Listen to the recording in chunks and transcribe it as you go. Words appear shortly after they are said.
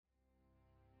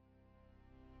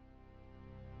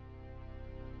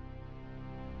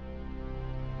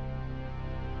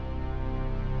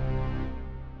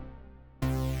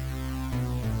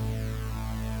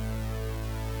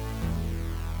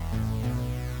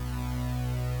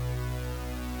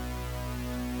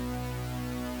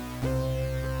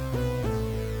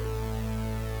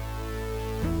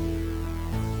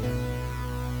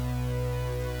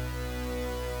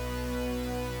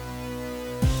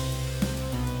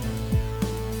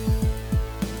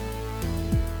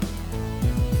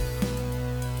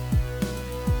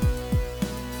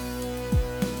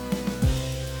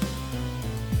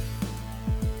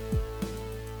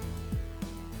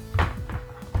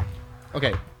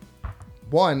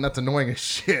One, that's annoying as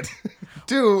shit.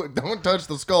 Two, don't touch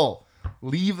the skull.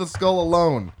 Leave the skull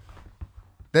alone.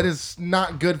 That is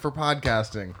not good for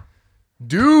podcasting.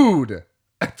 Dude.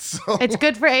 It's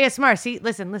good for ASMR. See,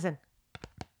 listen.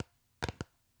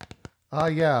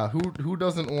 Yeah. Who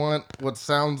doesn't want what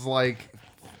sounds like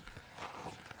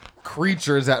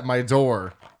creatures at my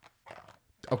door?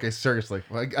 Okay, seriously.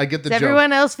 I get the joke. Is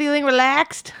everyone else feeling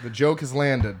relaxed? The joke has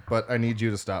landed, but I need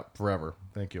you to stop forever.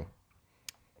 Thank you.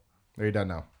 Are you done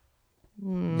now?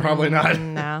 Probably not.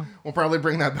 No. We'll probably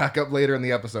bring that back up later in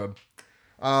the episode.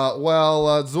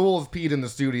 Zool has peed in the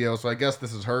studio, so I guess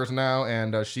this is hers now,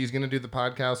 and she's going to do the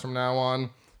podcast from now on.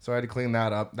 So I had to clean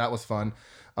that up. That was fun.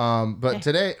 But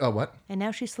today... Oh, what? And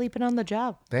now she's sleeping on the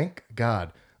job. Thank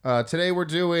God. Today we're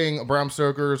doing Bram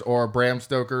Stoker's or Bram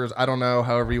Stoker's. I don't know,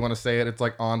 however you want to say it. It's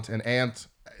like aunt and aunt.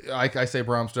 I say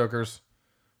Bram Stoker's.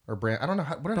 Or Bram... I don't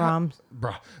know.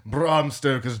 Bram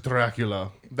Stoker's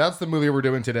Dracula. That's the movie we're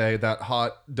doing today. That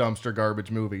hot dumpster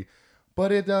garbage movie.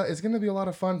 But it's going to be a lot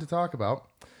of fun to talk about.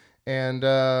 And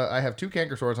I have 2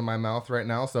 canker sores in my mouth right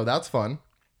now, so that's fun.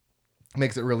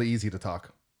 Makes it really easy to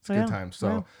talk. It's a good time.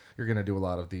 So you're going to do a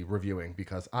lot of the reviewing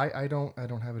because I don't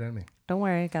have it in me. Don't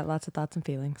worry, I got lots of thoughts and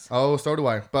feelings. Oh, so do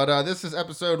I. But this is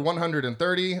episode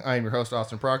 130. I am your host,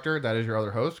 Austin Proctor. That is your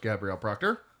other host, Gabrielle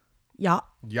Proctor. Yeah.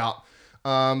 Yeah.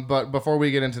 But before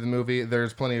we get into the movie,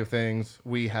 there's plenty of things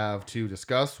we have to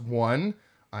discuss. One,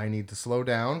 I need to slow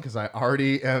down because I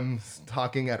already am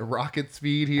talking at rocket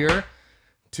speed here.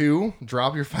 2,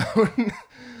 drop your phone.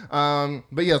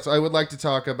 But yes, I would like to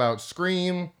talk about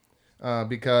Scream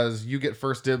because you get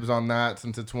first dibs on that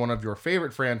since it's one of your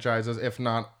favorite franchises, if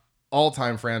not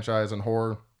all-time franchise in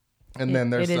horror. And then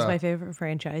there's... It is my favorite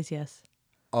franchise, yes.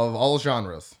 Of all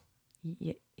genres.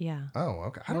 Yeah. Oh,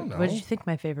 okay. I don't know. What did you think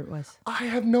my favorite was? I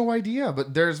have no idea,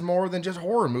 but there's more than just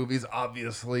horror movies,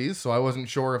 obviously. So I wasn't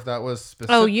sure if that was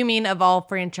specific. Oh, you mean of all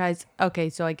franchise? Okay,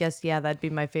 so I guess, yeah, that'd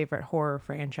be my favorite horror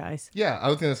franchise. Yeah, I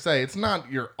was going to say, it's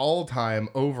not your all-time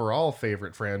overall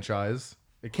favorite franchise.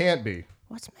 It can't be.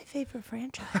 What's my favorite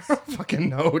franchise? I don't fucking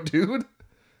know, dude.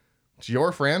 It's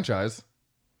your franchise.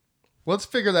 Let's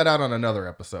figure that out on another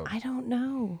episode. I don't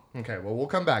know. Okay, well, we'll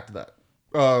come back to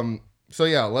that. So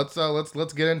yeah, let's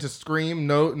get into Scream.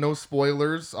 No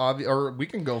spoilers. Or we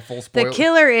can go full spoiler. The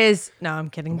killer is... No, I'm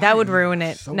kidding. That would ruin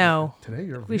it. So no. Today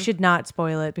we should not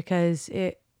spoil it because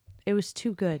it was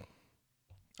too good.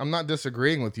 I'm not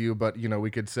disagreeing with you, but we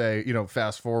could say,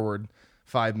 fast forward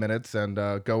 5 minutes and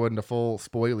go into full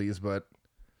spoilies, but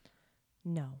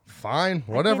no. Fine,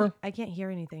 whatever. I can't hear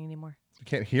anything anymore. You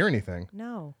can't hear anything?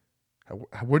 No.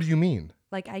 What do you mean?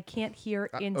 Like I can't hear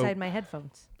inside my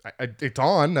headphones. It's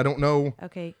on. I don't know.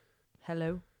 Okay.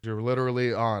 Hello? You're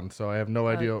literally on, so I have no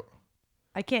idea.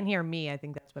 I can't hear me. I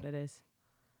think that's what it is.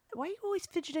 Why are you always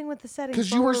fidgeting with the settings?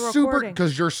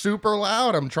 Because you're super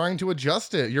loud. I'm trying to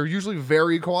adjust it. You're usually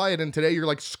very quiet, and today you're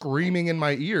like screaming in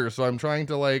my ear, so I'm trying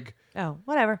to like... Oh,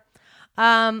 whatever.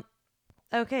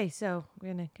 Okay, so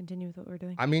we're going to continue with what we're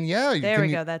doing. I mean, yeah. There we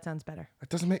go. That sounds better. It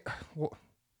doesn't make... Well,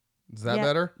 is that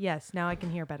better? Yes, now I can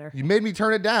hear better. You made me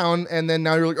turn it down, and then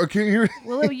now you're like, oh, can you hear it?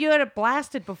 Well, you had it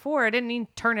blasted before. I didn't mean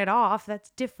turn it off.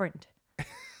 That's different.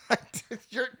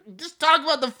 You're just talk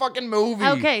about the fucking movie.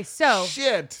 Okay, so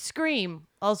shit. Scream,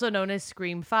 also known as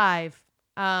Scream 5.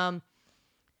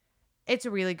 It's a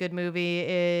really good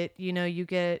movie. You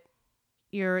get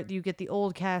the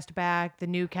old cast back. The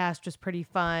new cast was pretty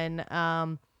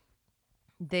fun.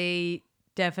 They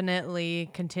definitely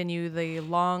continue the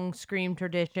long Scream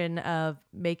tradition of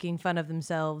making fun of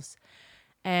themselves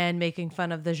and making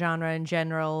fun of the genre in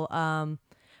general,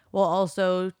 while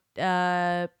also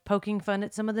poking fun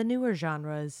at some of the newer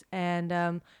genres.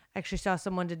 And actually saw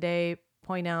someone today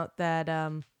point out that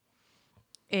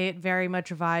it very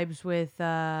much vibes with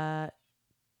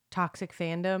toxic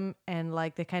fandom, and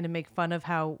like they kind of make fun of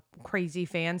how crazy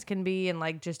fans can be and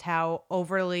like just how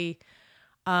overly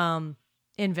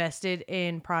invested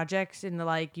in projects, and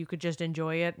like you could just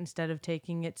enjoy it instead of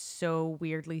taking it so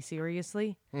weirdly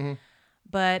seriously. Mm-hmm.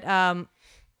 But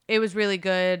it was really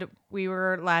good. We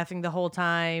were laughing the whole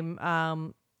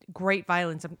time. Great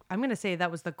violence. I'm going to say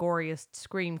that was the goriest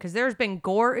Scream, because there's been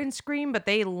gore in Scream, but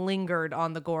they lingered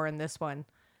on the gore in this one.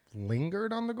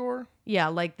 Lingered on the gore? Yeah,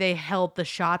 like they held the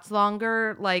shots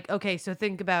longer. Like, okay, so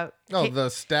think about... the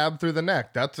stab through the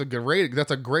neck. That's a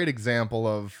great example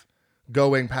of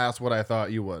going past what I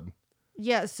thought you would.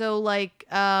 Yeah, so like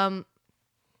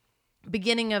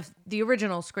beginning of the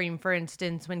original Scream, for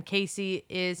instance, when Casey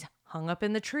is hung up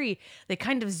in the tree, they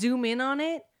kind of zoom in on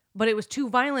it, but it was too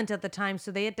violent at the time,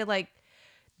 so they had to like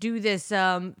do this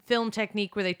film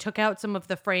technique where they took out some of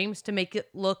the frames to make it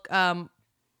look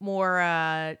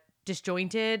more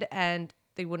disjointed and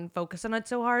they wouldn't focus on it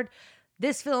so hard.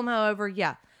 This film, however,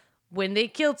 yeah, when they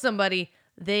killed somebody,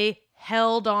 they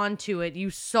held on to it. You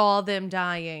saw them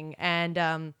dying.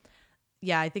 And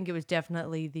yeah, I think it was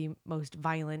definitely the most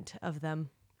violent of them.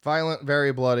 Violent,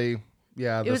 very bloody.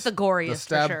 Yeah, it was the goriest. The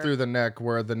stab for sure. through the neck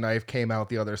where the knife came out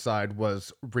the other side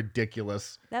was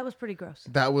ridiculous. That was pretty gross.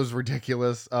 That was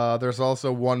ridiculous. There's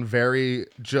also one very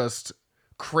just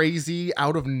crazy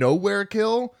out of nowhere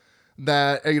kill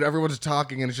that everyone's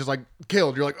talking and it's just like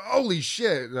killed. You're like, holy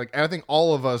shit. Like, I think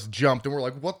all of us jumped and we're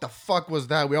like, what the fuck was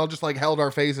that? We all just like held our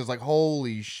faces like,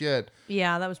 holy shit.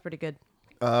 Yeah, that was pretty good.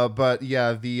 But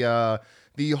yeah,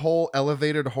 the whole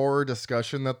elevated horror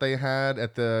discussion that they had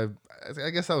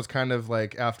I guess that was kind of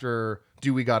like after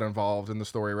Dewey got involved in the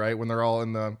story, right? When they're all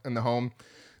in the home.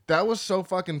 That was so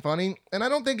fucking funny. And I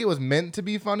don't think it was meant to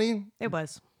be funny. It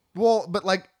was. Well, but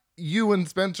like you and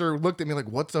Spencer looked at me like,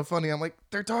 what's so funny? I'm like,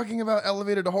 they're talking about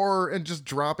elevated horror and just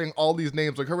dropping all these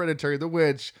names like Hereditary, The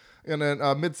Witch, and then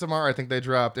Midsommar, I think they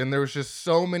dropped. And there was just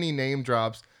so many name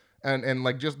drops. And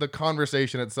like just the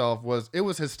conversation itself was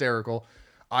hysterical.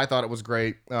 I thought it was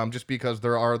great, just because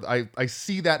I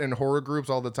see that in horror groups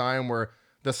all the time where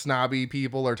the snobby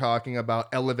people are talking about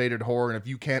elevated horror, and if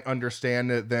you can't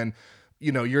understand it, then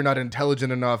you're not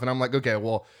intelligent enough. And I'm like, okay,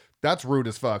 well, that's rude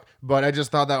as fuck. But I just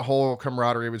thought that whole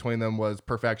camaraderie between them was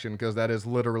perfection, because that is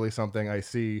literally something I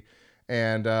see.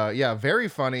 And yeah, very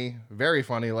funny, very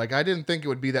funny. Like, I didn't think it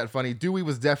would be that funny. Dewey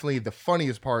was definitely the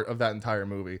funniest part of that entire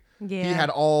movie. Yeah. He had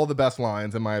all the best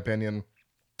lines, in my opinion,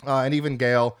 and even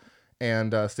Gale.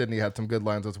 And Sydney had some good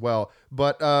lines as well.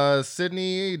 But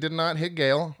Sydney did not hit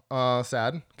Gale.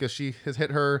 Sad, because she has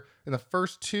hit her in the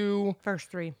first three.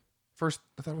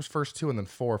 I thought it was first two and then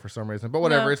four for some reason. But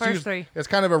whatever. No, It's first three. It's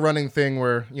kind of a running thing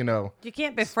where, You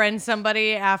can't befriend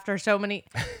somebody after so many.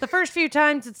 The first few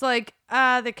times, it's like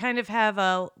they kind of have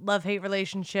a love-hate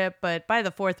relationship. But by the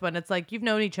fourth one, it's like you've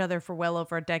known each other for well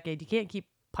over a decade. You can't keep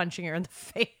punching her in the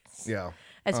face. Yeah.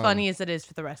 As funny as it is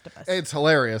for the rest of us. It's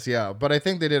hilarious, yeah. But I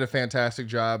think they did a fantastic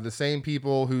job. The same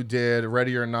people who did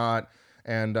Ready or Not,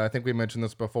 and I think we mentioned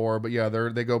this before, but yeah,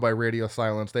 they go by Radio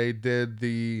Silence. They did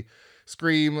the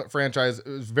Scream franchise. It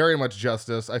was very much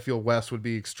justice. I feel Wes would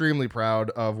be extremely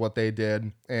proud of what they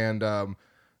did. And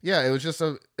yeah, it was just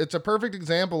it's a perfect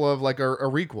example of like a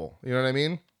requel. You know what I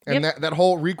mean? And Yep. that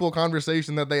whole requel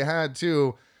conversation that they had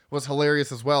too was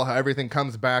hilarious as well. How everything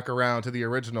comes back around to the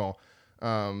original.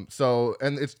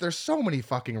 There's so many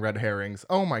fucking red herrings.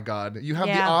 Oh my God. You have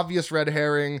the obvious red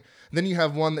herring. Then you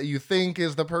have one that you think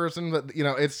is the person, but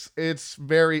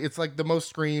it's like the most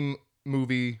Scream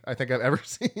movie I think I've ever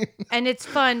seen. And it's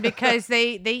fun because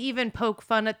they even poke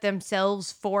fun at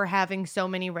themselves for having so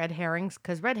many red herrings,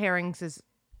 because red herrings is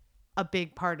a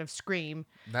big part of Scream.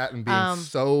 That and being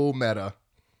so meta.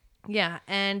 Yeah.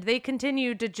 And they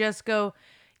continue to just go,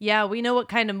 yeah, we know what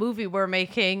kind of movie we're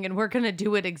making, and we're going to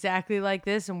do it exactly like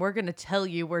this, and we're going to tell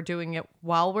you we're doing it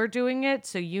while we're doing it,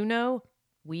 so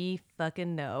we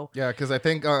fucking know. Yeah, because I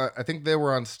think they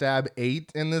were on Stab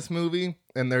 8 in this movie,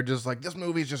 and they're just like, this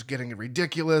movie's just getting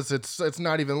ridiculous. It's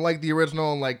not even like the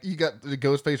original, and like you got the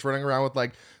Ghostface running around with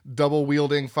like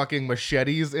double-wielding fucking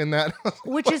machetes in that.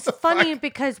 Which is funny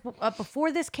because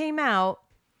before this came out,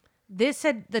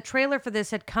 the trailer for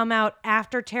this had come out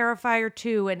after Terrifier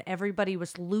 2, and everybody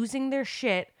was losing their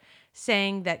shit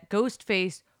saying that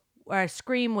Ghostface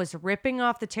Scream was ripping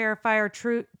off the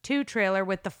Terrifier 2 trailer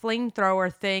with the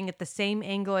flamethrower thing at the same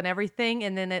angle and everything,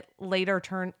 and then it later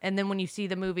turned, and then when you see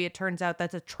the movie, it turns out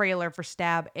that's a trailer for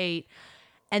Stab 8,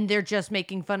 and they're just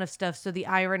making fun of stuff. So the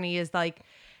irony is like,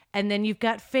 and then you've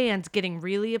got fans getting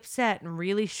really upset and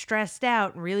really stressed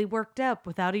out and really worked up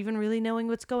without even really knowing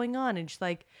what's going on, and just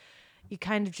like, you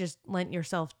kind of just lent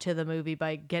yourself to the movie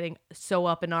by getting so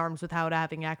up in arms without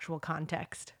having actual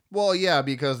context. Well, yeah,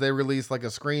 because they released like a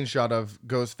screenshot of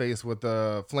Ghostface with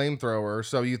the flamethrower,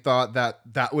 so you thought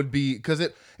that would be because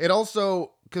it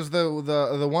also because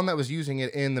the one that was using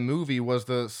it in the movie was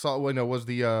the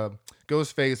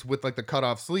Ghostface with like the cut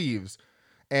off sleeves,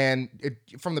 and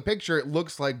from the picture it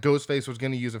looks like Ghostface was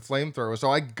going to use a flamethrower, so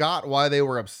I got why they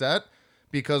were upset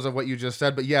because of what you just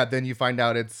said, but yeah, then you find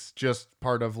out it's just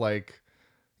part of like,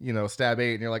 Stab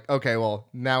 8, and you're like, okay, well,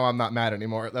 now I'm not mad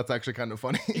anymore. That's actually kind of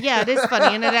funny. Yeah, it is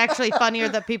funny, and it's actually funnier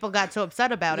that people got so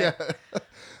upset about it. Yeah.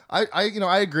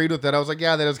 I agreed with that. I was like,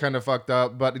 yeah, that is kind of fucked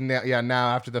up, but now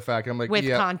after the fact, I'm like, with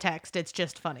context, it's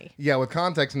just funny. Yeah, with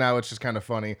context now, it's just kind of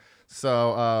funny.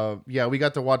 So, yeah, we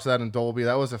got to watch that in Dolby.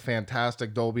 That was a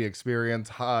fantastic Dolby experience.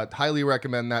 Highly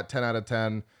recommend that, 10 out of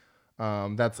 10.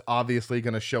 That's obviously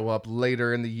going to show up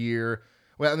later in the year.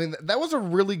 Well, I mean, that was a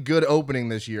really good opening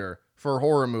this year for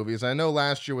horror movies. I know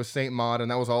last year was Saint Maud,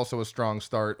 and that was also a strong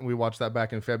start. We watched that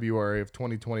back in February of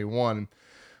 2021.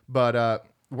 But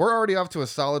we're already off to a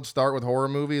solid start with horror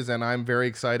movies, and I'm very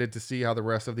excited to see how the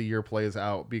rest of the year plays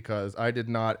out because I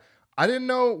didn't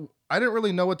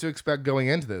really know what to expect going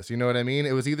into this. You know what I mean?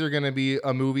 It was either going to be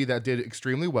a movie that did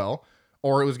extremely well,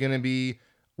 or it was going to be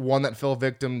one that fell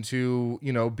victim to,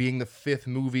 being the fifth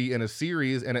movie in a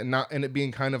series and it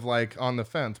being kind of like on the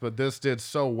fence. But this did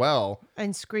so well.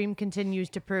 And Scream continues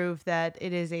to prove that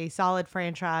it is a solid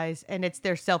franchise, and it's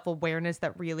their self-awareness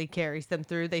that really carries them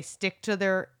through. They stick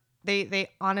to they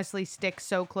honestly stick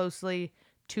so closely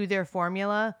to their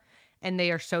formula, and they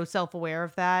are so self-aware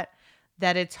of that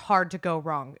it's hard to go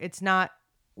wrong. It's not,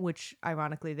 which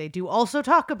ironically they do also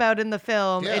talk about in the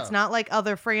film. Yeah. It's not like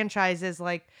other franchises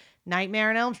like Nightmare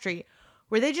on Elm Street,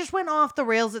 where they just went off the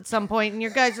rails at some point, and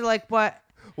your guys are like, "What?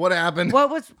 What happened?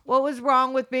 What was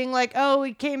wrong with being like, oh,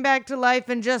 he came back to life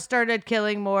and just started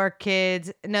killing more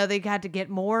kids?" No, they had to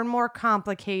get more and more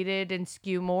complicated and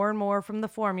skew more and more from the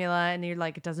formula, and you're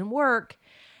like, it doesn't work.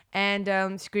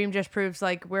 And Scream just proves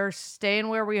like we're staying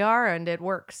where we are, and it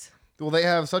works. Well, they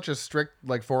have such a strict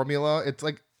like formula. It's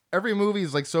like every movie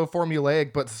is like so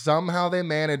formulaic, but somehow they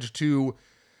manage to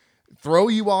throw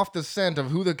you off the scent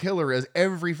of who the killer is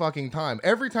every fucking time.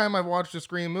 Every time I've watched a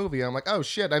Scream movie, I'm like, oh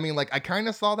shit. I mean, like I kind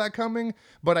of saw that coming,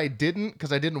 but I didn't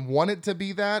because I didn't want it to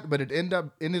be that, but it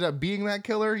ended up being that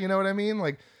killer. You know what I mean?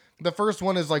 Like the first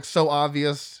one is like so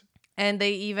obvious. And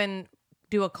they even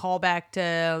do a callback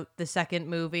to the second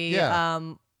movie. Yeah.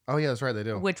 Oh yeah, that's right. They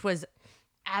do. Which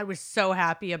I was so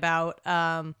happy about.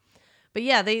 But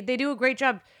yeah, they do a great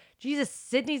job. Jesus,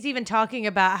 Sydney's even talking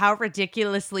about how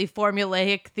ridiculously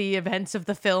formulaic the events of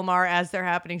the film are as they're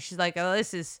happening. She's like, oh,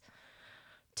 this is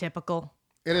typical.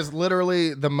 It is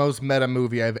literally the most meta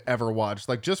movie I've ever watched.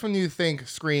 Like, just when you think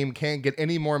Scream can't get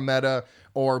any more meta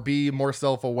or be more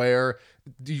self-aware,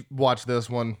 you watch this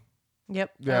one.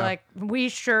 Yep. Yeah. They're like, we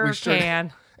sure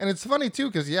can. And it's funny, too,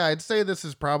 because, yeah, I'd say this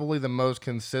is probably the most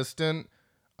consistent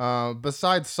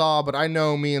besides Saw, but I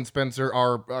know me and Spencer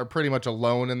are pretty much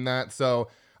alone in that, so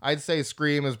I'd say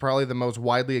Scream is probably the most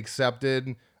widely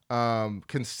accepted,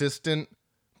 consistent,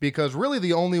 because really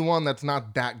the only one that's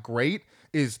not that great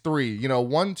is 3.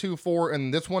 1, 2, 4,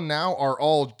 and this one now are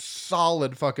all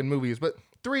solid fucking movies. But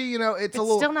 3, it's a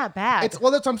little still not bad.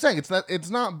 Well, that's what I'm saying. It's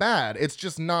not bad. It's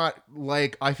just not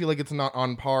like I feel like it's not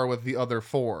on par with the other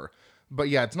 4. But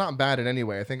yeah, it's not bad in any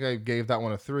way. I think I gave that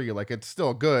one a 3. Like it's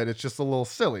still good. It's just a little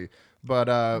silly.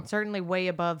 But certainly way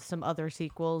above some other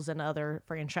sequels and other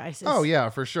franchises. Oh yeah,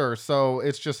 for sure. So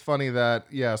it's just funny that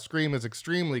Scream is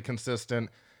extremely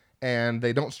consistent, and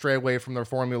they don't stray away from their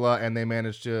formula, and they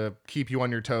manage to keep you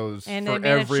on your toes and for they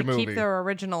managed every to movie. Keep their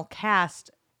original cast,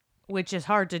 which is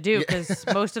hard to do because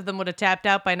most of them would have tapped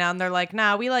out by now, and they're like,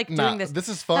 "Nah, we like doing this. This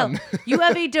is fun." Hell, you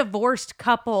have a divorced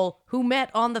couple who met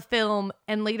on the film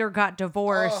and later got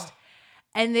divorced.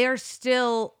 And they're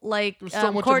still like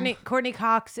Courtney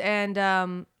Cox and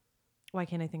why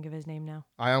can't I think of his name now?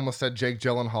 I almost said Jake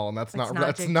Gyllenhaal, and that's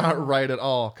not right at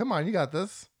all. Come on, you got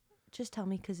this. Just tell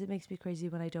me because it makes me crazy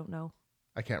when I don't know.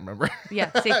 I can't remember.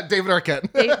 Yeah, see, David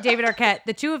Arquette. David Arquette.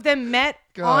 The two of them met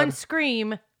on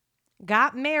Scream,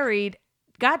 got married,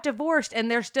 got divorced, and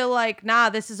they're still like, nah,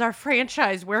 this is our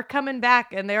franchise. We're coming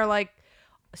back, and they're like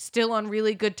still on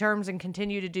really good terms and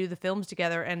continue to do the films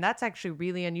together. And that's actually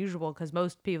really unusual because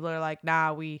most people are like,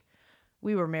 nah, we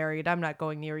were married. I'm not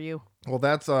going near you. Well,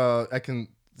 that's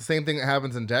same thing that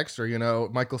happens in Dexter.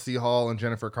 Michael C. Hall and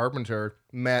Jennifer Carpenter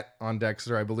met on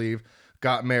Dexter, I believe,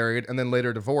 got married, and then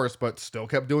later divorced, but still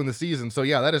kept doing the season. So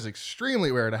yeah, that is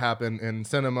extremely rare to happen in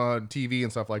cinema, TV,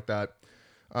 and stuff like that.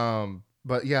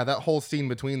 But yeah, that whole scene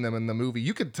between them in the movie,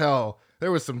 you could tell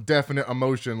there was some definite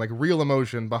emotion, like real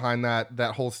emotion behind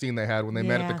that whole scene they had when they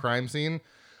met at the crime scene.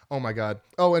 Oh my God.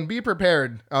 Oh, and be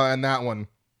prepared in that one.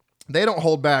 They don't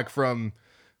hold back from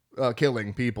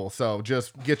killing people. So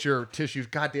just get your tissues.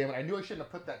 God damn it. I knew I shouldn't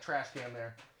have put that trash can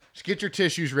there. Just get your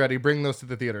tissues ready. Bring those to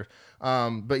the theater.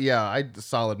 But yeah,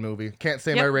 solid movie. Can't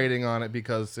say my rating on it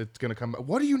because it's going to come.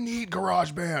 What do you need,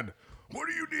 GarageBand? What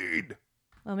do you need?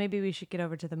 Well, maybe we should get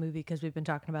over to the movie because we've been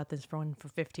talking about this for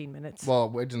 15 minutes. Well,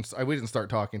 we didn't start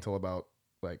talking till about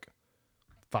like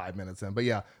 5 minutes in. But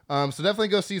yeah, so definitely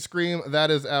go see Scream.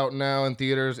 That is out now in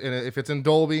theaters. And if it's in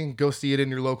Dolby, go see it in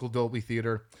your local Dolby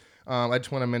theater. I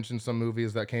just want to mention some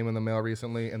movies that came in the mail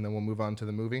recently, and then we'll move on to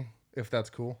the movie, if that's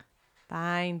cool.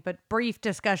 Fine, but brief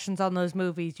discussions on those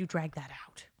movies. You drag that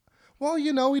out. Well,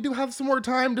 we do have some more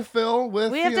time to fill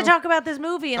with. We have to talk about this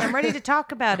movie, and I'm ready to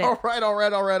talk about it. All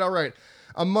right.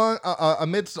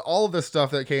 Amidst all of this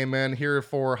stuff that came in, here are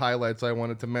 4 highlights I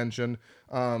wanted to mention.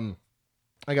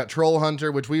 I got Troll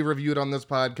Hunter, which we reviewed on this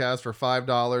podcast for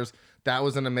 $5. That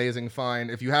was an amazing find.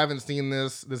 If you haven't seen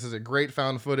this, this is a great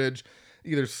found footage,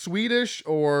 either Swedish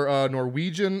or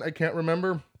Norwegian. I can't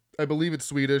remember. I believe it's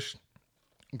Swedish.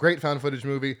 Great found footage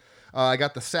movie. I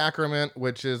got The Sacrament,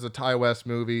 which is a Ty West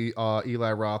movie.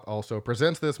 Eli Roth also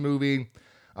presents this movie.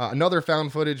 Another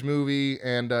found footage movie,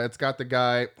 and it's got the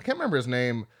guy, I can't remember his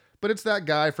name, but it's that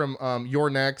guy from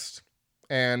You're Next,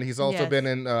 and he's also been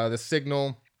in The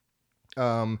Signal.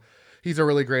 He's a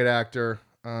really great actor.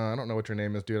 I don't know what your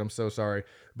name is, dude. I'm so sorry.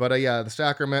 But yeah, The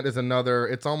Sacrament is another.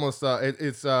 It's almost.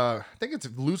 It's. I think it's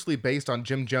loosely based on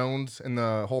Jim Jones and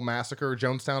the whole massacre,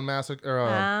 Jonestown massacre.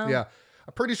 Yeah,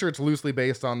 I'm pretty sure it's loosely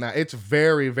based on that. It's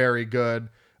very, very good.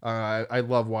 I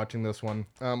love watching this one.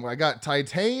 I got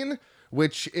Titane,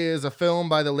 which is a film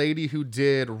by the lady who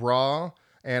did Raw.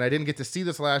 And I didn't get to see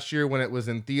this last year when it was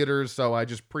in theaters, so I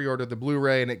just pre-ordered the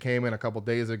Blu-ray, and it came in a couple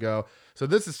days ago. So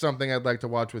this is something I'd like to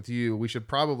watch with you. We should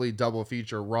probably double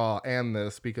feature Raw and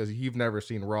this, because you've never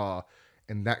seen Raw,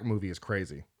 and that movie is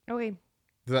crazy. Okay.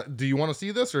 Do you want to see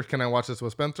this, or can I watch this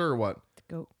with Spencer, or what?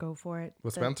 Go for it.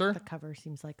 With Spencer? The cover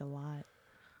seems like a lot.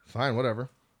 Fine, whatever.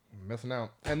 I'm missing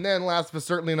out. And then last but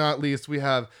certainly not least, we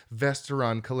have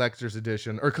Vesteron Collector's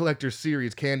Edition, or Collector's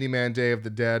Series, Candyman Day of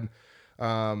the Dead.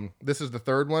 This is the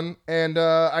third one, and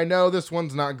I know this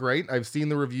one's not great. I've seen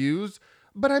the reviews,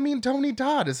 but I mean, Tony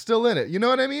Todd is still in it. You know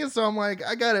what I mean? So I'm like,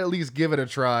 I gotta at least give it a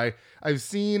try. I've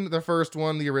seen the first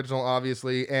one, the original,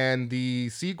 obviously, and the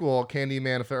sequel,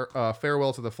 Candyman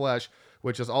Farewell to the Flesh,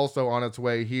 which is also on its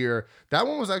way here. That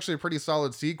one was actually a pretty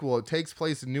solid sequel. It takes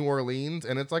place in New Orleans,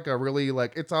 and it's like a really,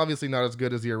 like, it's obviously not as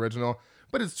good as the original,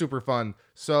 but it's super fun.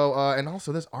 So, and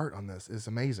also this art on this is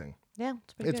amazing. Yeah,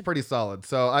 it's pretty solid.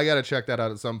 So I got to check that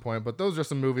out at some point. But those are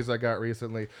some movies I got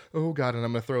recently. Oh, God, and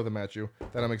I'm going to throw them at you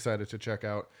that I'm excited to check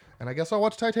out. And I guess I'll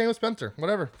watch Titane with Spencer.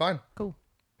 Whatever. Fine. Cool.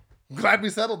 Glad we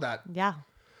settled that. Yeah.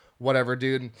 Whatever,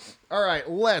 dude. All right,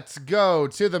 let's go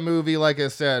to the movie. Like I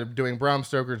said, doing Bram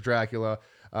Stoker's Dracula.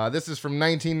 This is from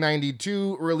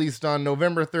 1992, released on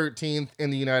November 13th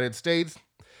in the United States.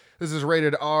 This is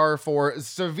rated R for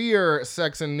severe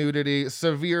sex and nudity,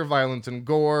 severe violence and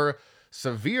gore,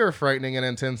 severe frightening and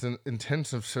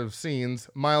intensive scenes,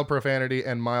 mild profanity,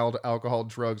 and mild alcohol,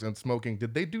 drugs, and smoking.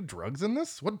 Did they do drugs in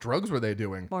this? What drugs were they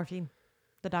doing? Morphine.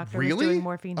 The doctor was doing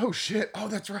morphine. Oh, shit. Oh,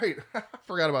 that's right.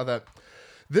 Forgot about that.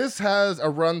 This has a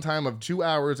runtime of 2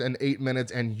 hours and 8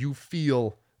 minutes, and you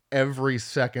feel every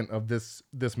second of this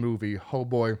movie. Oh,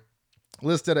 boy.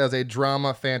 Listed as a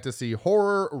drama, fantasy,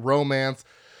 horror, romance.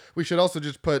 We should also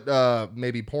just put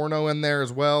maybe porno in there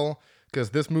as well, because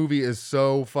this movie is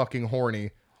so fucking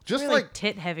horny. Just really like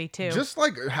tit heavy too. Just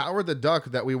like Howard the Duck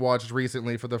that we watched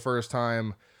recently for the first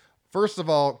time. First of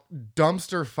all,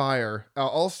 dumpster fire.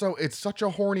 Also, it's such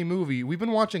a horny movie. We've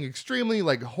been watching extremely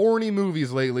like horny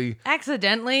movies lately.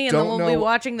 Accidentally, and then we'll be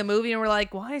watching the movie and we're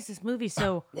like, why is this movie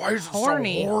so why is it so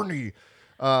horny?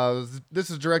 This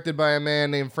is directed by a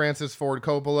man named Francis Ford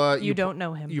Coppola. You don't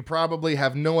know him. You probably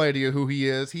have no idea who he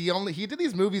is. He did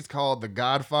these movies called The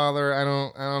Godfather. I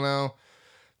don't know.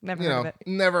 Never heard of it.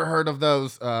 Never heard of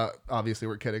those. Obviously,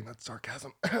 we're kidding. That's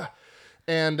sarcasm.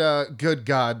 And good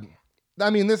God. I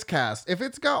mean, this cast, if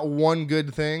it's got one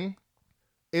good thing,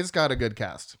 it's got a good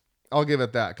cast. I'll give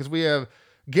it that. Because we have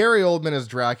Gary Oldman as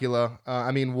Dracula.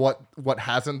 I mean, what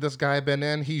hasn't this guy been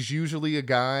in? He's usually a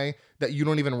guy that you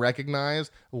don't even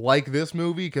recognize, like this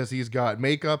movie, because he's got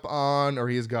makeup on or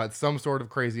he's got some sort of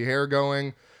crazy hair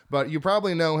going. But you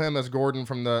probably know him as Gordon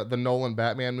from the Nolan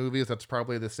Batman movies. That's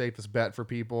probably the safest bet for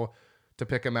people to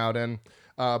pick him out in.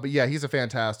 But yeah, he's a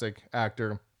fantastic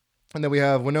actor. And then we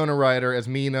have Winona Ryder as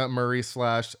Mina Murray /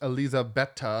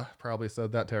 Elizabetta. Probably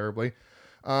said that terribly.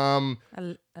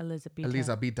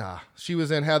 Elizabetta. She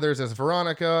was in Heathers as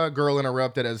Veronica, Girl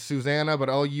Interrupted as Susanna, but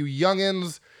all you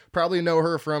youngins probably know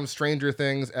her from Stranger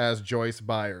Things as Joyce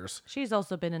Byers. She's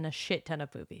also been in a shit ton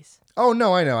of movies. Oh,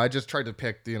 no, I know. I just tried to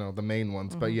pick, the main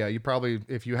ones. Mm-hmm. But yeah, you probably,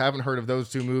 if you haven't heard of those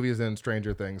two movies, then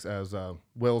Stranger Things as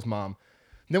Will's mom.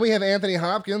 Then we have Anthony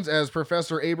Hopkins as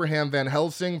Professor Abraham Van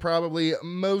Helsing, probably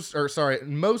most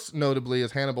notably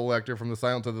as Hannibal Lecter from The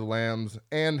Silence of the Lambs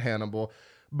and Hannibal.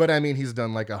 But I mean, he's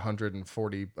done like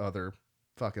 140 other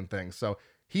fucking things. So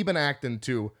he been acting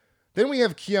too. Then we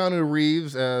have Keanu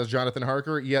Reeves as Jonathan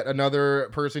Harker, yet another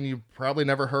person you probably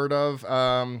never heard of.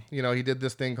 He did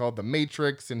this thing called The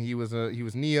Matrix, and he was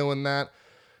Neo in that.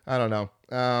 I don't know.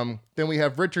 Then we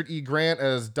have Richard E. Grant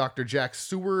as Dr. Jack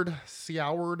Seward,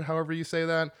 however you say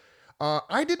that.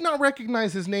 I did not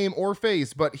recognize his name or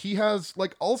face, but he has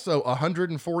like also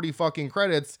 140 fucking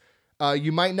credits.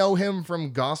 You might know him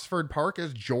from Gosford Park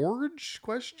as George? ?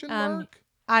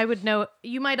 I would know.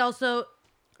 You might also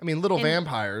I mean, Little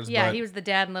Vampires. Yeah, but he was the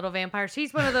dad in Little Vampires.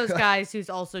 He's one of those guys who's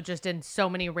also just in so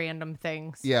many random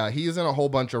things. Yeah, he's in a whole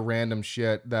bunch of random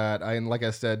shit that like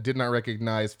I said, did not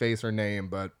recognize face or name,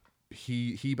 but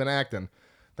he been acting.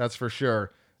 That's for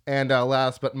sure. And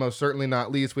last but most certainly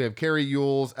not least, we have Carrie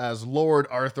Ewells as Lord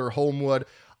Arthur Holmwood.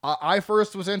 I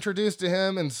first was introduced to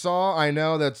him in Saw. I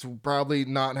know that's probably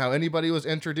not how anybody was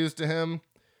introduced to him.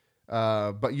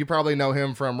 But you probably know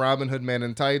him from Robin Hood Man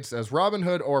in Tights as Robin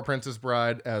Hood or Princess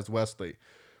Bride as Wesley.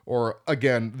 Or,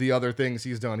 again, the other things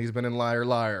he's done. He's been in Liar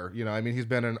Liar. You know, I mean, he's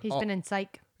been in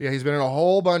Psych. Yeah, he's been in a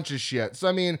whole bunch of shit. So,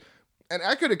 I mean, and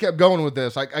I could have kept going with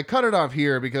this. I cut it off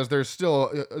here because there's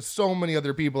still so many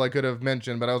other people I could have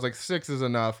mentioned, but I was like, 6 is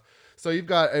enough. So you've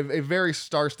got a very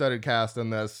star-studded cast in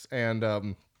this,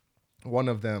 and one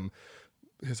of them,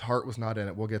 his heart was not in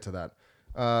it. We'll get to that.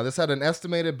 This had an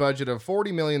estimated budget of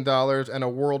 $40 million and a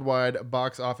worldwide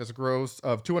box office gross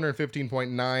of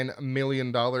 $215.9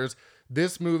 million.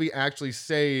 This movie actually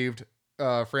saved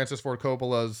Francis Ford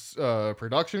Coppola's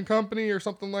production company or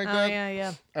something like that.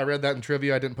 Yeah. I read that in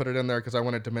trivia. I didn't put it in there because I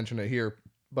wanted to mention it here.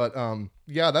 But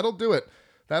yeah, that'll do it.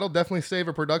 That'll definitely save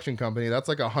a production company. That's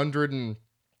like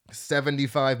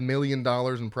 $175 million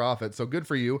in profit. So good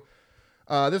for you.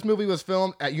 This movie was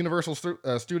filmed at Universal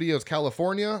Studios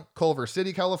California, Culver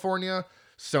City, California,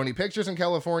 Sony Pictures in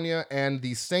California, and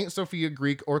the St. Sophia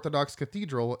Greek Orthodox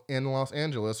Cathedral in Los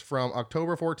Angeles from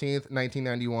October 14th,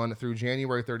 1991 through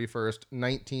January 31st,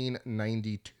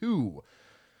 1992.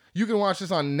 You can watch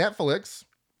this on Netflix.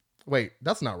 Wait,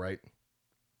 that's not right.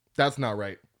 That's not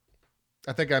right.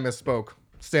 I think I misspoke.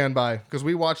 Stand by, because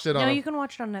we watched it on. No, you can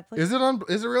watch it on Netflix. Is it on?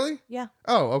 Is it really? Yeah.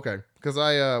 Oh, okay. Because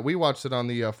we watched it on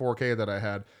the 4K that I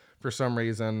had for some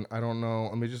reason. I don't know.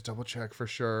 Let me just double check for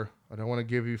sure. I don't want to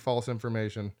give you false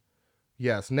information.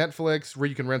 Yes, Netflix, where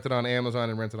you can rent it on Amazon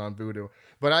and rent it on Vudu.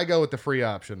 But I go with the free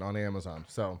option on Amazon.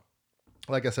 So,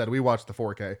 like I said, we watched the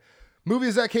 4K.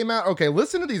 Movies that came out. Okay,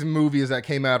 listen to these movies that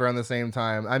came out around the same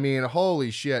time. I mean, holy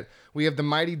shit. We have The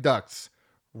Mighty Ducks,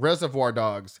 Reservoir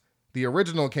Dogs, The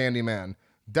Original Candyman,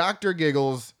 Dr.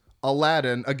 Giggles,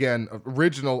 Aladdin, again,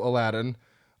 original Aladdin,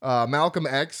 Malcolm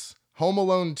X, Home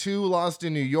Alone 2, Lost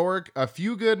in New York, A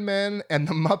Few Good Men, and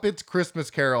The Muppets Christmas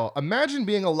Carol. Imagine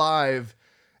being alive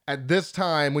at this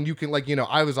time when you can, like, you know,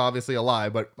 I was obviously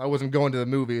alive, but I wasn't going to the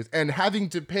movies, and having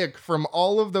to pick from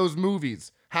all of those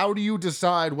movies. How do you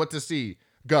decide what to see?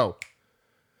 Go.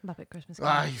 Muppet Christmas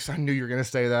Carol. I knew you were going to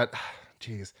say that.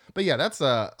 Jeez. But yeah, that's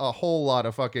a whole lot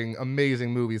of fucking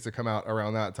amazing movies to come out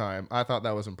around that time. I thought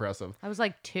that was impressive. I was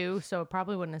like 2, so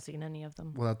probably wouldn't have seen any of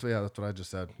them. Well, that's what I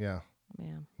just said. Yeah.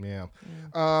 Yeah.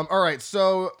 All right.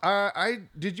 So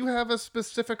did you have a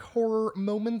specific horror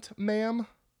moment, ma'am?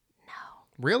 No.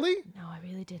 Really? No, I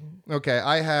really didn't. Okay.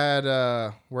 I had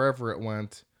wherever it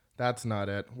went. That's not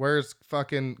it. Where's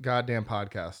fucking goddamn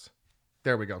podcast?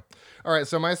 There we go. All right,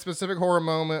 so my specific horror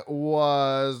moment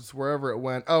was wherever it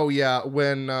went. Oh, yeah,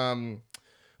 when one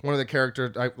of the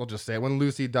characters, will just say it, when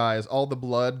Lucy dies, all the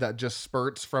blood that just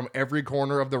spurts from every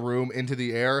corner of the room into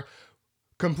the air,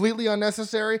 completely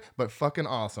unnecessary, but fucking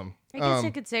awesome. I guess I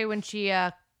could say when she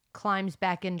climbs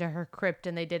back into her crypt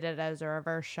and they did it as a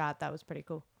reverse shot, that was pretty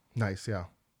cool. Nice, yeah.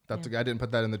 I didn't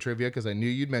put that in the trivia because I knew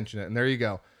you'd mention it, and there you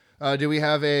go. Do we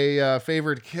have a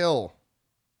favorite kill?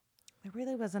 There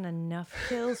really wasn't enough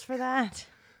kills for that.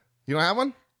 You don't have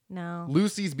one? No.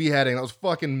 Lucy's beheading. That was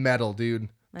fucking metal, dude.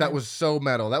 That was so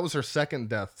metal. That was her second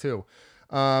death, too.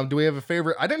 Do we have a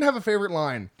favorite? I didn't have a favorite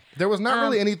line. There was not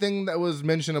really anything that was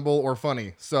mentionable or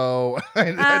funny. So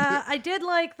I did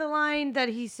like the line that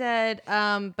he said,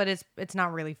 but it's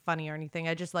not really funny or anything.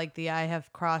 I just like I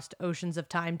have crossed oceans of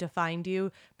time to find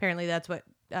you. Apparently that's what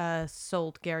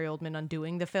sold Gary Oldman on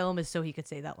doing the film, is so he could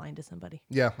say that line to somebody.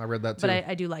 Yeah, I read that too. But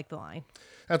I do like the line.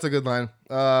 That's a good line.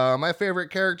 My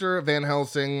favorite character, Van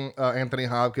Helsing, Anthony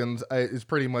Hopkins, is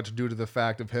pretty much due to the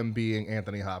fact of him being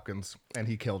Anthony Hopkins, and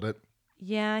he killed it.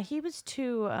 Yeah, he was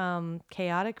too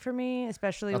chaotic for me,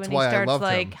 especially That's when he starts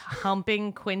like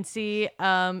humping Quincy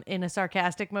in a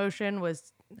sarcastic motion. It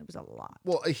was a lot.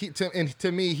 Well,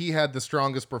 to me, he had the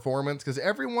strongest performance because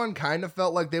everyone kind of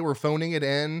felt like they were phoning it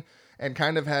in and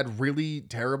kind of had really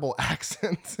terrible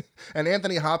accents. And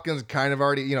Anthony Hopkins kind of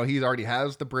already, he already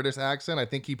has the British accent. I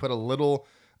think he put a little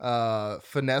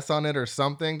finesse on it or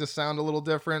something to sound a little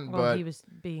different. Well, but he was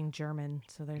being German,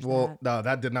 so there's that. No,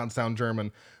 that did not sound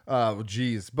German.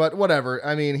 Geez. But whatever.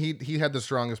 I mean, he had the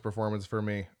strongest performance for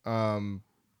me.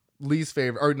 Lee's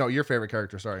favorite, or no, your favorite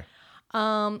character, sorry.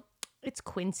 It's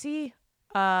Quincy.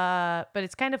 But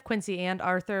it's kind of Quincy and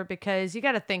Arthur, because you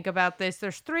got to think about this.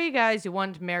 There's 3 guys who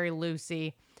want to marry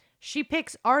Lucy. She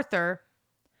picks Arthur,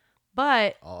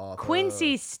 But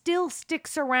Quincy still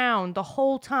sticks around the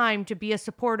whole time to be a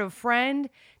supportive friend,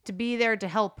 to be there to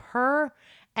help her.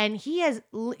 And he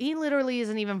literally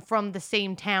isn't even from the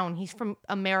same town. He's from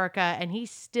America, and he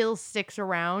still sticks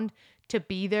around to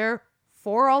be there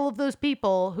for all of those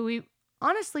people who he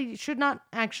honestly should not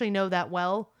actually know that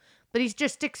well. But he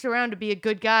just sticks around to be a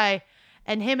good guy.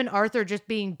 And him and Arthur just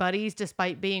being buddies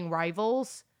despite being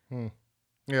rivals.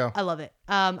 Yeah. I love it.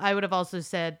 I would have also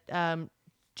said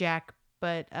Jack,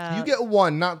 but you get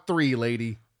 1, not 3,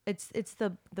 lady. It's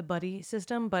the buddy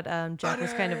system, but Jack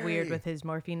was kind of weird with his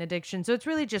morphine addiction. So it's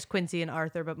really just Quincy and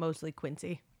Arthur, but mostly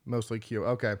Quincy. Mostly cute.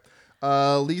 Okay.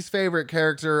 Least favorite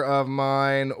character of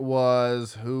mine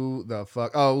was who the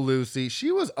fuck? Oh, Lucy.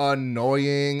 She was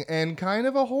annoying and kind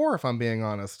of a whore, if I'm being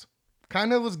honest.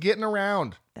 Kind of was getting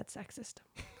around. That's sexist.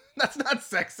 That's not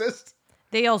sexist.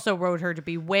 They also wrote her to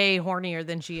be way hornier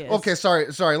than she is. Okay, sorry.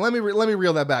 Let me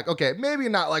reel that back. Okay, maybe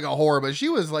not like a whore, but she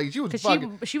was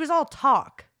fucking. She was all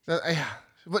talk.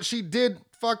 But she did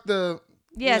fuck the.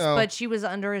 Yes, but she was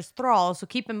under his thrall. So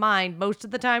keep in mind, most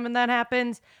of the time when that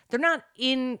happens, they're not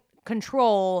in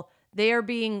control. They are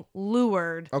being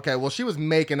lured. Okay, well, she was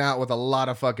making out with a lot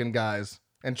of fucking guys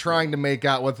and trying to make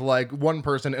out with like one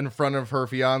person in front of her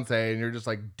fiance, and you're just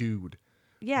like, dude.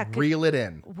 Yeah, reel it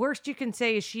in. Worst you can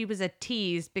say is she was a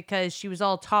tease because she was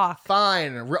all talk.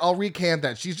 Fine, I'll recant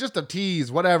that. She's just a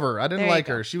tease. Whatever. I didn't like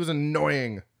her. She was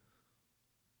annoying.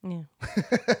 Yeah.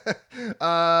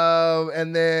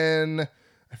 And then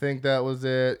I think that was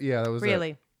it. Yeah, that was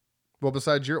really. It. Well,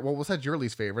 besides your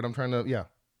least favorite, I'm trying to. Yeah,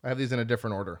 I have these in a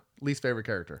different order. Least favorite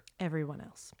character. Everyone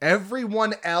else.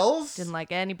 Everyone else. Didn't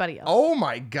like anybody else. Oh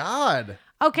my god.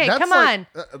 Okay, come on.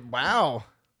 Wow.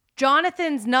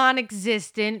 Jonathan's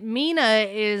non-existent. Mina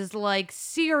is like,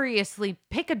 seriously,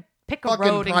 pick a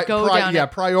road and go down. Yeah,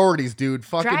 priorities, dude.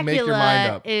 Fucking Dracula make your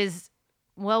mind up. Is,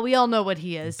 well, we all know what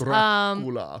he is.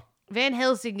 Dracula. Van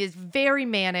Helsing is very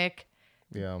manic.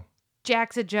 Yeah.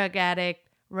 Jack's a drug addict.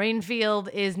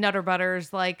 Rainfield is Nutter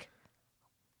Butters. Like,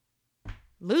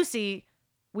 Lucy,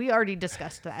 we already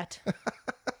discussed that.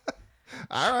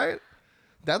 All right.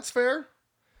 That's fair.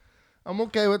 I'm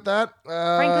okay with that.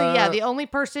 Frankly, yeah, the only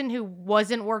person who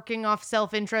wasn't working off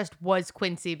self-interest was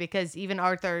Quincy, because even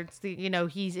Arthur,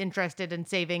 he's interested in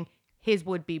saving his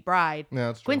would-be bride. Yeah,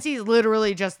 that's true. Quincy's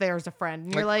literally just there as a friend.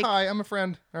 And you're like, hi, I'm a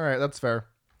friend. All right, that's fair.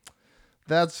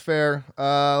 That's fair.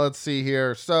 Let's see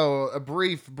here. So a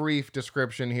brief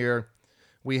description here.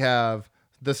 We have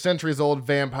the centuries-old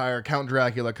vampire Count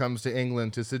Dracula comes to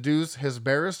England to seduce his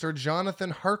barrister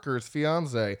Jonathan Harker's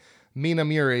fiancée, Mina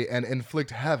Murray, and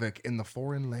inflict havoc in the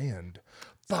foreign land.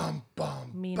 Bum,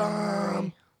 bum, Mina bum.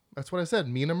 Murray. That's what I said,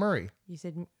 Mina Murray. You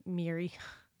said Miri.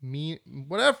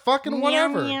 Whatever, fucking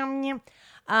whatever.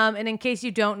 And in case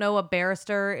you don't know, a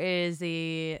barrister is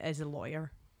a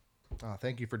lawyer. Oh,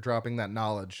 thank you for dropping that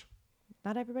knowledge.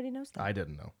 Not everybody knows that. I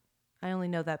didn't know. I only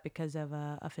know that because of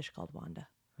a fish called Wanda.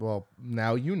 Well,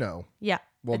 now you know. Yeah.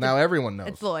 Well, now everyone knows.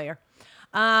 It's lawyer.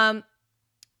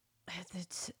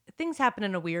 Things happen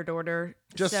in a weird order.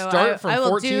 Just start from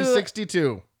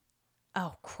 1462.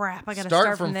 Oh, crap. I got to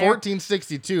start from there.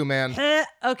 1462, man.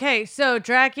 Okay, so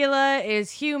Dracula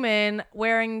is human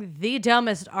wearing the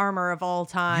dumbest armor of all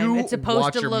time. It's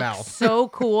supposed to look so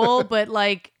cool, but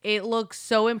like it looks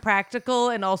so impractical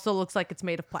and also looks like it's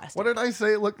made of plastic. What did I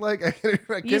say it looked like?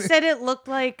 You said it looked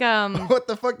like What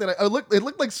the fuck did I it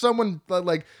looked like someone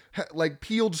like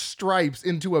peeled stripes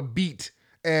into a beet.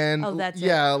 And that's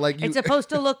yeah, it. like it's supposed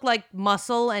to look like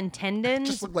muscle and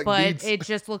tendons, like but beads. it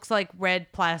just looks like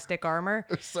red plastic armor.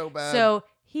 It's so bad. So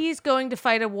he's going to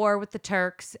fight a war with the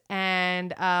Turks,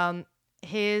 and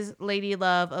his lady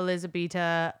love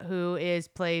Elizabeta, who is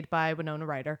played by Winona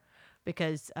Ryder,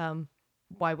 because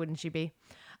why wouldn't she be?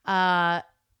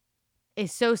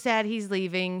 Is so sad he's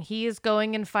leaving. He is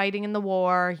going and fighting in the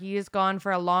war. He is gone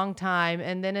for a long time,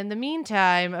 and then in the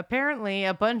meantime, apparently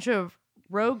a bunch of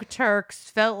rogue Turks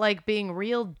felt like being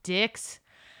real dicks,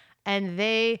 and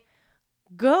they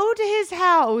go to his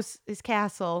house, his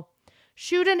castle,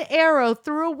 shoot an arrow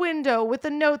through a window with a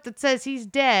note that says he's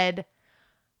dead.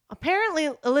 Apparently,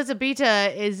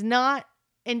 Elizabeta is not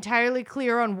entirely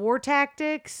clear on war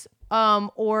tactics,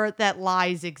 or that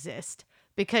lies exist,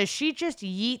 because she just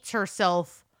yeets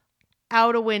herself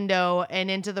out a window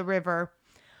and into the river.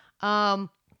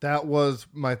 That was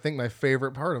my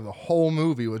favorite part of the whole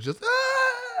movie was just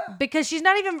because she's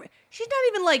not even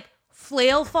like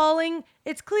flail falling.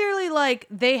 It's clearly like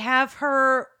they have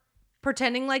her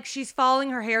pretending like she's falling.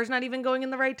 Her hair's not even going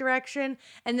in the right direction.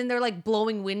 And then they're like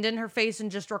blowing wind in her face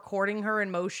and just recording her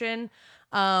in motion.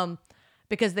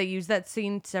 because they use that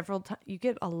scene several times. You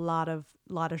get a lot of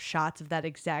shots of that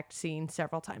exact scene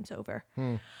several times over.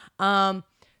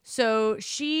 So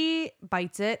she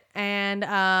bites it,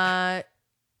 and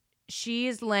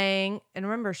she's laying, and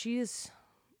remember, she's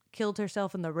killed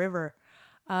herself in the river.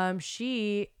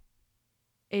 She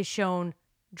is shown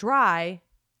dry,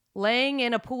 laying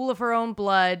in a pool of her own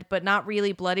blood, but not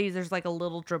really bloody. There's like a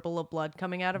little dribble of blood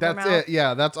coming out of her mouth. That's it.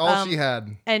 Yeah, that's all she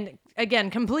had. And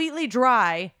again, completely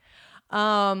dry,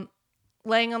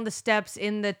 laying on the steps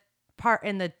in the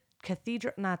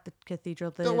cathedral, not the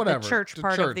cathedral, the church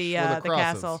part of the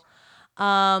castle.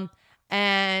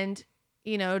 And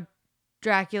you know,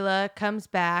 Dracula comes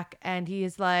back and he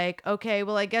is like, okay,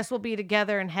 well, I guess we'll be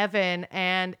together in heaven.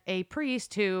 And a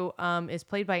priest who is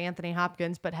played by Anthony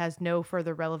Hopkins, but has no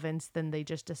further relevance than they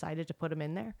just decided to put him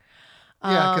in there.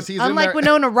 Yeah, because he's unlike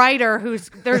Winona Ryder,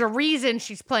 there's a reason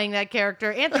she's playing that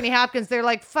character. Anthony Hopkins, they're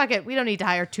like, fuck it, we don't need to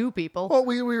hire two people. Well,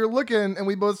 we were looking and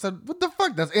we both said, what the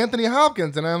fuck? That's Anthony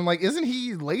Hopkins. And I'm like, isn't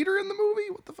he later in the movie?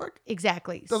 What the fuck?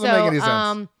 Exactly. Doesn't make any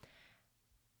sense.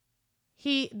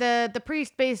 The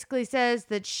priest basically says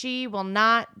that she will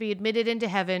not be admitted into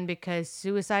heaven because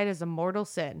suicide is a mortal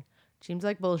sin. Seems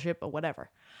like bullshit, but whatever.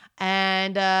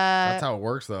 And that's how it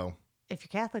works, though. If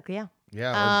you're Catholic, yeah.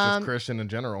 Yeah, or just Christian in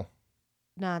general.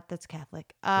 No, that's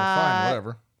Catholic. Well, fine,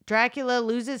 whatever. Dracula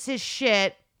loses his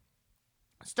shit,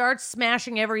 starts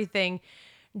smashing everything,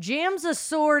 jams a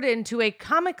sword into a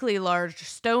comically large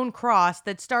stone cross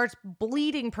that starts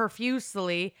bleeding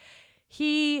profusely.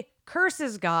 He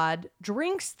curses God,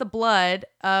 drinks the blood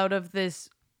out of this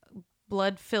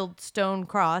blood-filled stone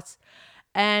cross,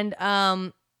 and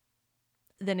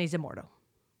then he's immortal.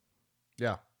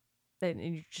 Yeah. Then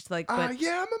you're just like, I am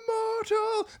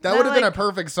immortal. That would have been a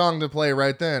perfect song to play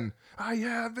right then. I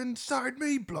have inside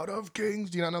me blood of kings.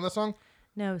 Do you not know that song?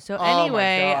 No. So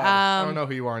anyway, I don't know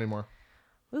who you are anymore.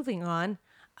 Moving on.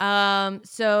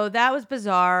 So that was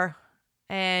bizarre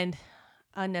and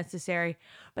unnecessary.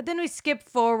 But then we skip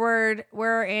forward.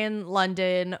 We're in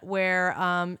London where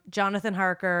Jonathan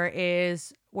Harker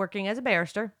is working as a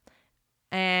barrister.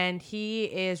 And he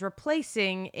is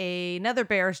replacing another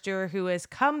barrister who has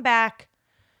come back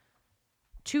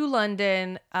to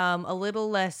London a little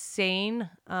less sane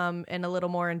and a little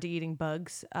more into eating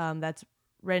bugs. That's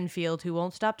Renfield, who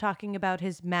won't stop talking about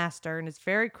his master and is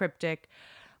very cryptic.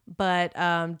 But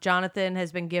Jonathan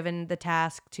has been given the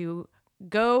task to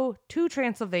go to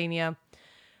Transylvania,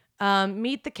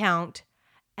 meet the Count,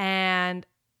 and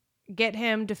get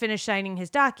him to finish signing his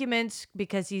documents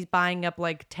because he's buying up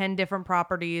like 10 different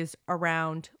properties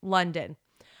around London,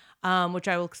 which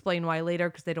I will explain why later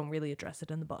because they don't really address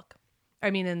it in the book. I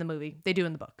mean, in the movie. They do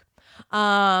in the book.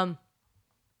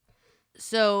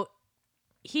 So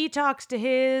he talks to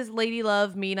his lady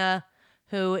love, Mina,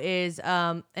 who is,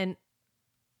 and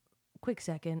quick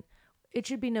second, it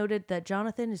should be noted that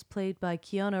Jonathan is played by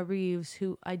Keanu Reeves,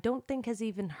 who I don't think has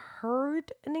even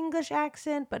heard an English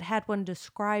accent, but had one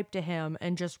described to him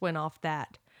and just went off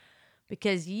that.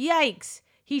 Because yikes,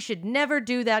 he should never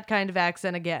do that kind of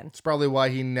accent again. It's probably why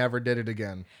he never did it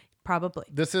again. Probably.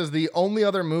 This is the only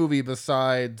other movie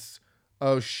besides,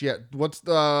 oh shit, what's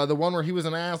the one where he was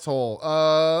an asshole?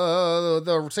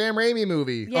 The Sam Raimi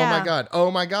movie. Yeah.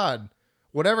 Oh my god.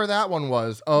 Whatever that one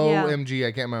was. OMG, yeah.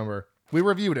 I can't remember. We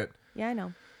reviewed it. Yeah, I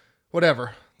know.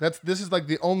 Whatever. This is like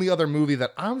the only other movie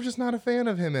that I'm just not a fan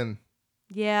of him in.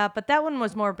 Yeah, but that one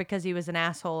was more because he was an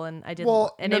asshole and I didn't.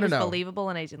 Well, and it was believable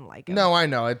and I didn't like it. No, I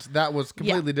know that was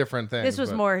completely different thing. This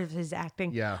was more of his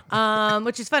acting. Yeah.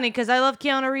 Which is funny because I love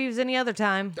Keanu Reeves any other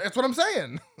time. That's what I'm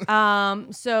saying.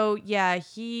 So yeah,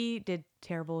 he did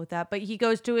terrible with that. But he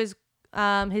goes to his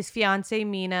fiance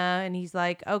Mina and he's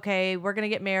like, "Okay, we're gonna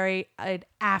get married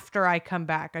after I come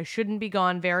back. I shouldn't be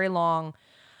gone very long.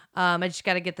 I just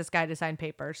got to get this guy to sign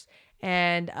papers."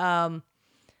 And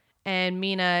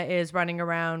Mina is running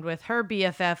around with her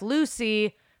BFF,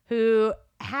 Lucy, who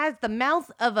has the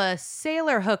mouth of a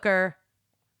sailor hooker,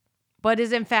 but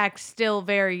is in fact still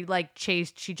very like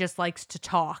chaste. She just likes to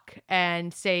talk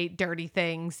and say dirty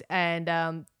things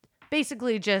and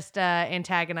basically just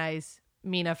antagonize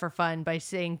Mina for fun by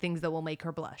saying things that will make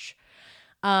her blush.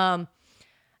 And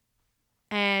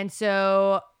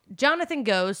so Jonathan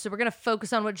goes, so we're going to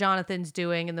focus on what Jonathan's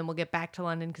doing, and then we'll get back to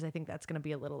London because I think that's going to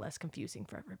be a little less confusing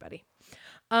for everybody.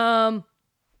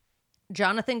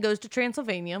 Jonathan goes to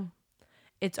Transylvania.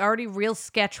 It's already real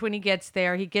sketch when he gets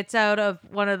there. He gets out of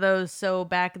one of those, so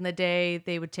back in the day,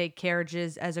 they would take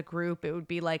carriages as a group. It would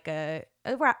be like a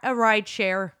ride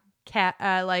share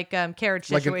carriage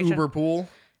situation. Like an Uber pool?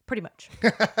 Pretty much.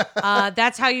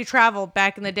 That's how you travel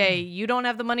back in the day. You don't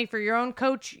have the money for your own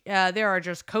coach. There are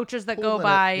just coaches that go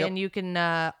by, and you can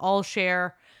all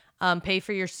share, pay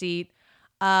for your seat.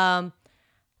 And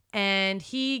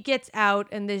he gets out,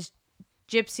 and this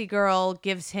gypsy girl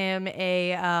gives him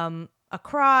a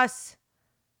cross,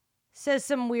 says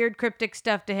some weird cryptic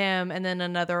stuff to him, and then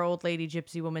another old lady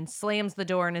gypsy woman slams the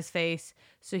door in his face.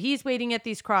 So he's waiting at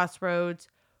these crossroads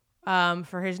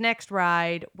for his next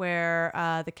ride, where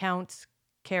the Count's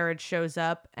carriage shows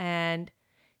up, and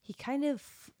he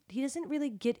doesn't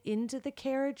really get into the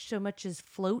carriage so much as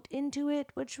float into it,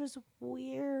 which was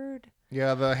weird.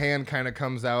 Yeah, the hand kind of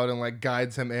comes out and like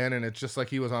guides him in, and it's just like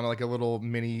he was on like a little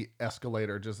mini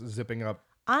escalator just zipping up.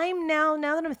 I'm now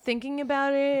that I'm thinking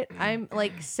about it, I'm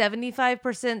like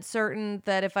 75% certain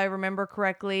that if I remember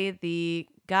correctly, the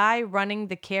guy running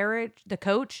the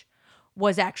coach,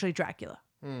 was actually Dracula.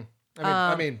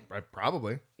 I mean,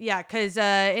 probably. Yeah, because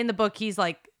in the book,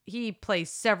 he plays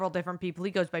several different people.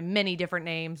 He goes by many different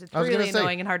names. It's really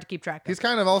annoying and hard to keep track of. He's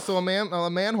kind of also a man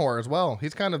whore as well.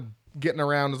 He's kind of getting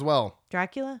around as well.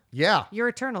 Dracula? Yeah. You're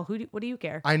eternal. What do you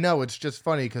care? I know. It's just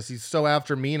funny because he's so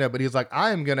after Mina, but he's like,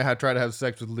 I'm going to try to have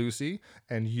sex with Lucy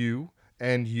and you.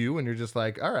 And you're just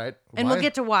like, all right. And we'll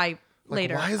get to why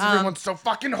later. Why is everyone so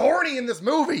fucking horny in this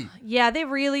movie? Yeah, they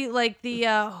really, like, the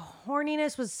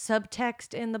horniness was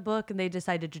subtext in the book, and they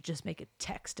decided to just make it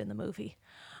text in the movie.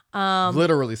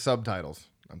 Literally subtitles.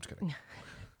 I'm just kidding.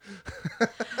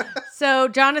 So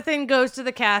Jonathan goes to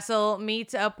the castle,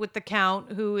 meets up with the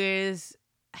Count, who is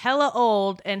hella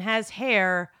old and has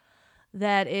hair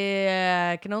that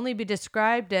can only be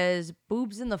described as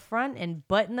boobs in the front and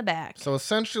butt in the back. So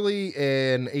essentially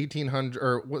in 1800,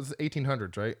 or was it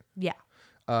 1800s, right? Yeah.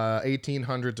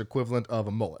 1800s equivalent of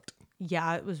a mullet.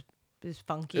 Yeah, it was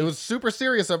funky. It was super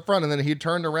serious up front, and then he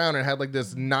turned around and had like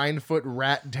this 9-foot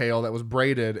rat tail that was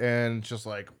braided, and just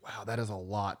like, wow, that is a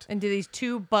lot. And to these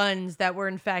two buns that were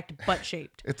in fact butt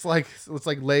shaped. It's like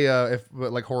Leia,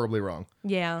 but like horribly wrong.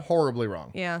 Yeah. Horribly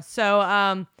wrong. Yeah.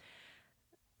 So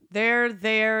they're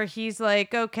there. He's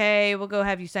like, okay, we'll go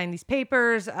have you sign these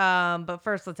papers. But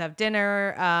first let's have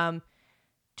dinner.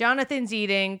 Jonathan's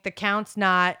eating, the Count's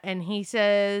not, and he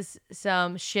says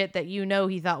some shit that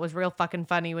he thought was real fucking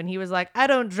funny when he was like, I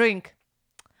don't drink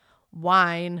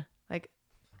wine. Like,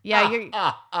 yeah, you're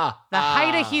the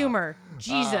height of humor.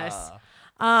 Jesus.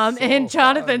 And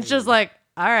Jonathan's just like,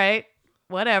 all right,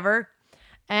 whatever.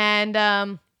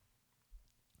 And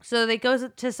so they go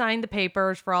to sign the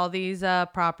papers for all these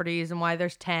properties and why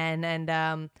there's 10,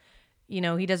 and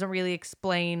he doesn't really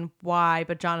explain why,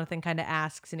 but Jonathan kind of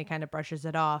asks and he kind of brushes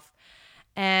it off.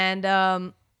 And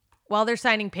while they're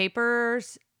signing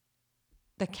papers,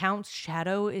 the Count's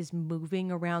shadow is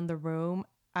moving around the room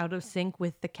out of sync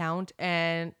with the Count.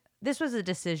 And this was a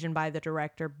decision by the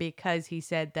director because he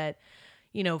said that,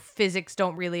 physics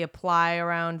don't really apply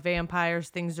around vampires.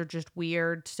 Things are just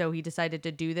weird. So he decided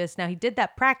to do this. Now, he did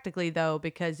that practically, though,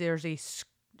 because there's a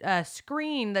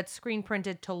screen that's screen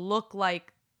printed to look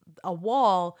like a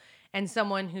wall and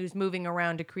someone who's moving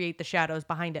around to create the shadows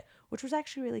behind it, which was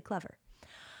actually really clever.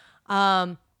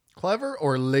 Clever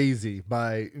or lazy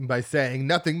by saying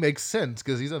nothing makes sense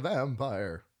because he's a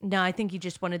vampire? No, I think he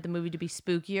just wanted the movie to be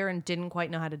spookier and didn't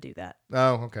quite know how to do that.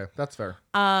 Oh, okay. That's fair.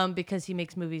 Because he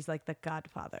makes movies like The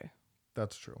Godfather.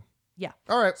 That's true. Yeah.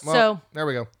 All right. Well, so there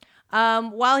we go.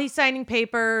 While he's signing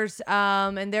papers,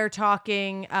 and they're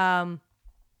talking,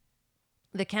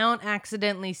 the Count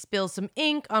accidentally spills some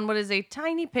ink on what is a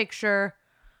tiny picture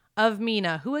of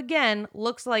Mina, who again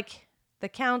looks like the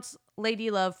Count's lady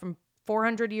love from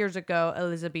 400 years ago,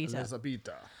 Elizabeta.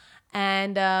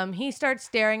 And he starts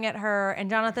staring at her, and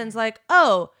Jonathan's like,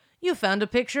 oh, you found a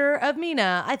picture of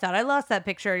Mina. I thought I lost that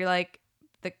picture. You're like,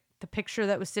 the picture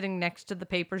that was sitting next to the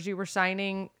papers you were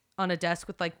signing on a desk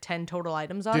with like 10 total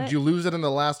items on it. Did you lose it in the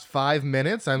last 5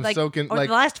 minutes? I'm like, soaking the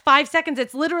last 5 seconds.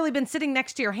 It's literally been sitting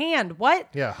next to your hand. What?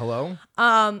 Yeah. Hello.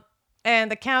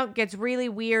 And the Count gets really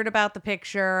weird about the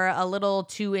picture, a little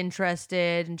too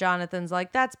interested, and Jonathan's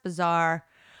like, that's bizarre.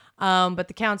 But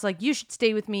the Count's like, you should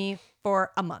stay with me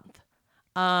for a month.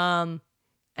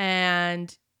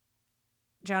 And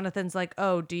Jonathan's like,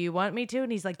 oh, do you want me to?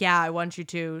 And he's like, yeah, I want you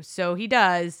to. So he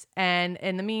does. And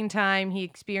in the meantime, he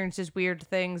experiences weird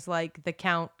things, like the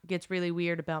Count gets really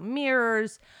weird about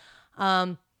mirrors,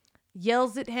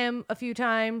 yells at him a few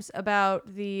times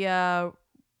about the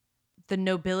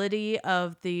nobility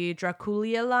of the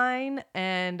Draculia line,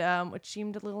 and which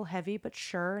seemed a little heavy, but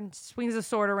sure, and swings the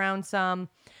sword around some,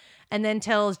 and then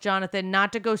tells Jonathan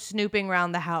not to go snooping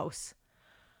around the house.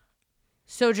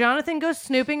 So Jonathan goes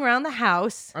snooping around the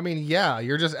house. I mean, yeah,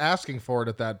 you're just asking for it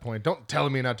at that point. Don't tell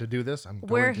me not to do this. I'm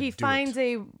going where to he do finds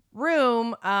it. a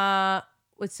room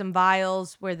with some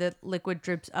vials where the liquid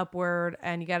drips upward,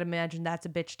 and you got to imagine that's a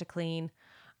bitch to clean.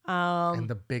 And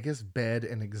the biggest bed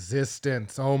in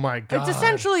existence. Oh my god. It's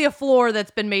essentially a floor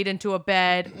that's been made into a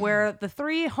bed where the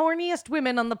 3 horniest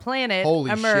women on the planet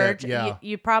Holy emerge. shit, yeah.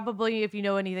 You probably, if you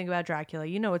know anything about Dracula,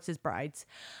 you know it's his brides,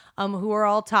 who are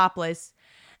all topless,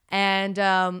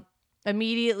 and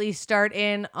immediately start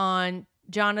in on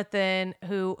Jonathan,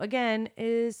 who again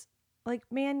is like,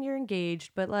 man, you're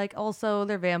engaged, but like also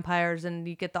they're vampires, and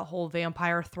you get the whole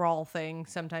vampire thrall thing.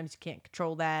 Sometimes you can't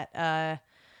control that.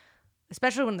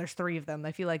 Especially when there's 3 of them.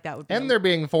 I feel like that would be. And they're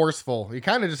being forceful. You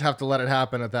kind of just have to let it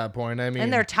happen at that point. I mean,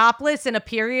 And they're topless in a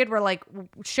period where like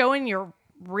showing your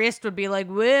wrist would be like,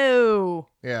 whoa.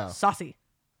 yeah. Saucy.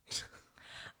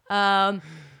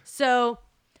 So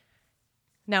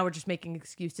now we're just making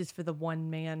excuses for the one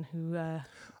man who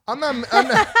I'm not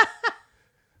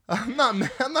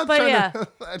But trying yeah. to.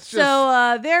 That's just,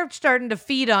 So they're starting to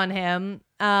feed on him.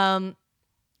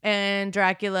 And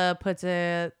Dracula puts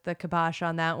the kibosh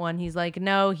on that one. He's like,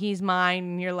 no, he's mine.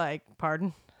 And you're like,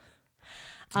 pardon?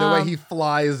 the way he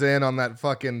flies in on that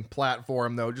fucking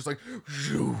platform, though, just like,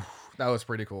 shoo. That was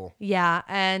pretty cool. Yeah.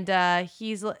 And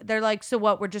they're like, so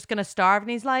what? We're just going to starve? And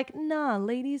he's like, nah,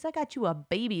 ladies, I got you a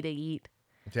baby to eat.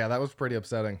 Yeah, that was pretty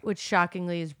upsetting. Which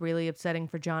shockingly is really upsetting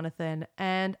for Jonathan.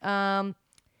 And then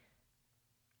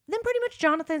pretty much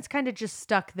Jonathan's kind of just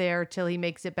stuck there till he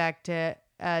makes it back to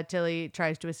till he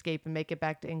tries to escape and make it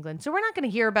back to England. So we're not going to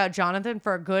hear about Jonathan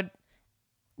for a good,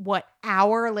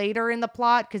 hour later in the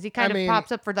plot, because he kind of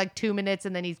pops up for like 2 minutes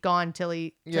and then he's gone till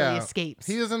he escapes.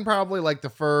 He is in probably like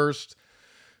the first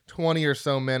 20 or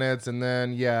so minutes, and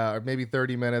then maybe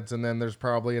 30 minutes, and then there's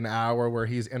probably an hour where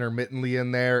he's intermittently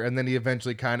in there, and then he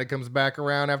eventually kind of comes back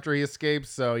around after he escapes.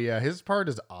 So yeah, his part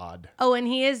is odd. Oh, and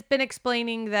he has been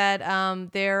explaining that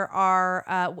there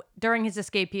are during his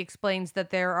escape, he explains that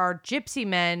there are gypsy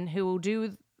men who will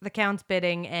do the Count's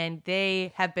bidding, and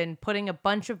they have been putting a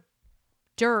bunch of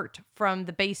dirt from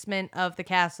the basement of the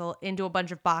castle into a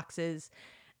bunch of boxes,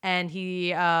 and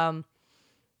he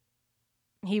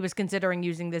was considering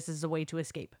using this as a way to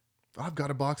escape. I've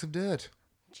got a box of dirt.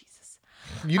 Jesus.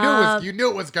 You knew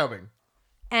it was coming.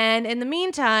 And in the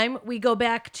meantime, we go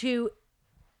back to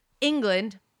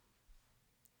England,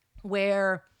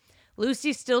 where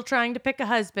Lucy's still trying to pick a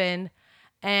husband,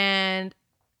 and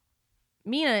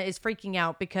Mina is freaking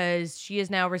out because she has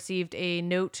now received a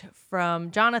note from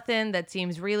Jonathan that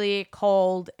seems really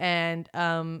cold and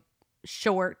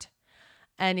short.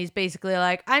 And he's basically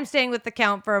like, I'm staying with the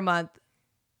Count for a month.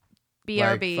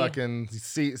 BRB. Like fucking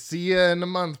see ya in a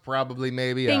month, probably,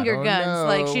 maybe. Finger I don't guns. know.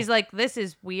 Like, she's like, this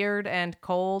is weird and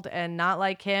cold and not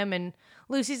like him. And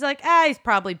Lucy's like, he's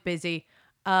probably busy.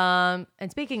 And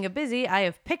speaking of busy, I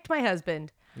have picked my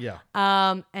husband. Yeah.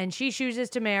 And she chooses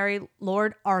to marry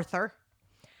Lord Arthur.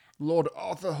 Lord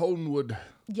Arthur Holmwood.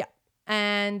 Yeah.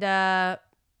 And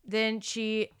then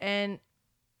she and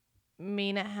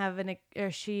Mina have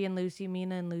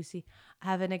Mina and Lucy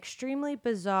have an extremely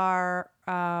bizarre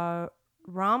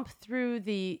romp through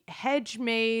the hedge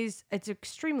maze. It's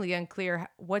extremely unclear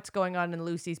what's going on in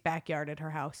Lucy's backyard at her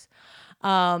house.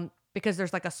 Because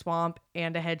there's like a swamp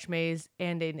and a hedge maze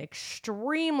and an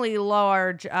extremely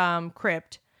large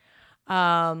crypt.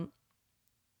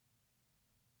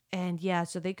 And yeah,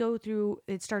 so they go through,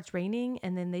 it starts raining,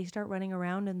 and then they start running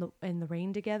around in the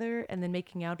rain together and then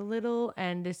making out a little.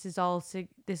 And this is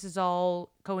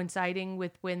all coinciding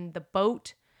with when the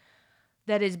boat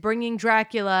that is bringing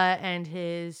Dracula and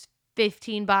his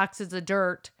 15 boxes of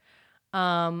dirt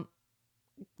lands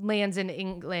in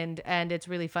England. And it's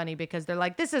really funny because they're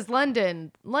like, this is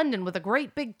London with a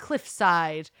great big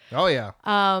cliffside. Oh yeah.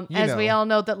 As we all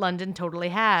know that London totally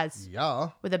has. Yeah.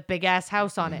 With a big ass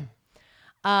house on it.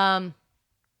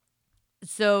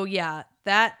 So yeah,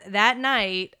 that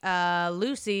night,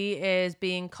 Lucy is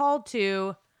being called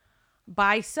to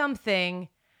by something,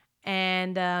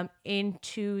 and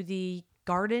into the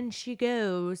garden she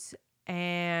goes,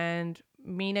 and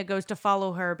Mina goes to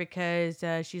follow her because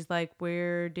she's like,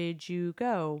 where did you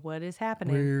go? What is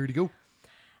happening? Where'd you go?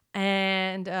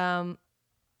 And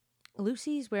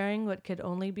Lucy's wearing what could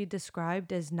only be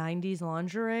described as 90s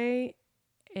lingerie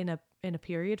in a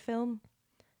period film.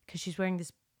 Because she's wearing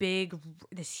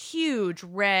this huge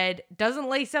red, doesn't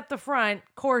lace up the front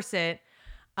corset.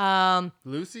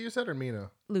 Lucy, you said, or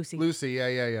Mina? Lucy. Lucy,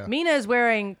 yeah. Mina is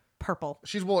wearing purple.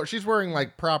 She's wearing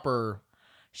like proper.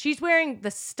 She's wearing,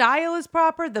 the style is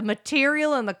proper, the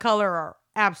material and the color are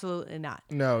absolutely not.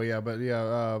 No, yeah, but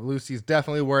Lucy's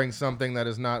definitely wearing something that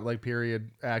is not like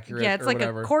period accurate. Yeah, it's or like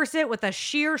whatever. a corset with a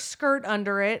sheer skirt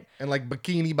under it. And like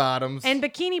bikini bottoms. And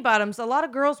bikini bottoms. A lot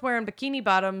of girls wearing bikini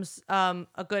bottoms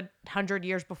a good 100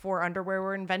 years before underwear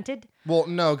were invented. Well,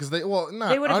 no, because they They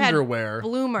would have underwear. had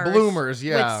bloomers. Bloomers,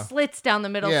 yeah. With slits down the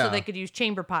middle Yeah. so they could use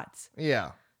chamber pots.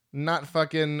 Yeah. Not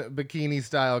fucking bikini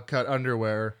style cut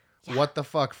underwear. Yeah. What the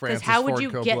fuck, Francis Because how would Ford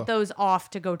you Coppola? get those off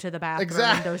to go to the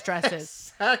bathroom in those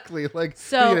dresses? Exactly. Like,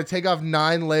 so, you're going to take off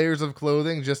 9 layers of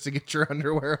clothing just to get your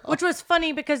underwear off. Which was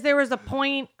funny because there was a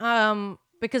point,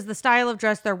 because the style of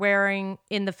dress they're wearing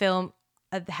in the film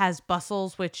has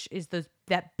bustles, which is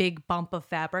that big bump of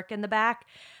fabric in the back.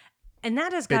 And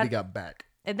that has got back.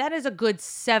 And that is a good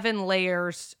 7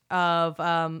 layers of,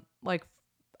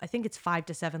 I think it's 5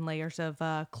 to 7 layers of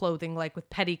clothing, like with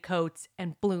petticoats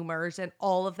and bloomers and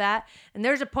all of that. And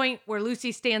there's a point where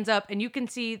Lucy stands up and you can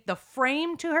see the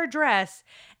frame to her dress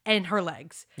and her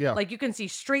legs. Yeah. Like you can see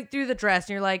straight through the dress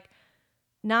and you're like,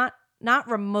 not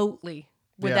remotely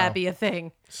would that be a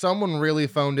thing. Someone really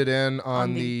phoned it in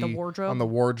on the wardrobe. On the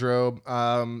wardrobe.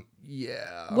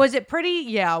 Yeah. Was it pretty?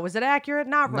 Yeah. Was it accurate?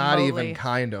 Not remotely. Not even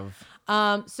kind of.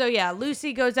 So yeah,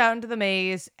 Lucy goes out into the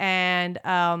maze and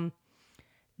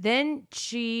then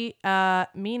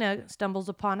Mina stumbles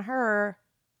upon her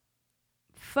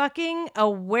fucking a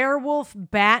werewolf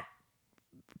bat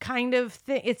kind of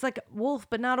thing. It's like a wolf,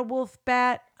 but not a wolf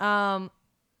bat.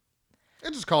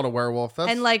 It's just called a werewolf.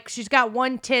 And like she's got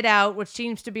one tit out, which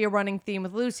seems to be a running theme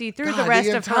with Lucy through the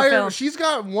rest of her film. She's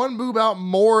got one boob out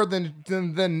more than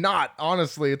not,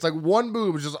 honestly. It's like one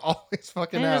boob is just always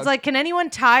fucking out. It's like, can anyone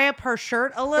tie up her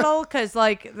shirt a little? Because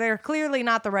like they're clearly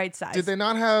not the right size. Did they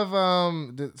not have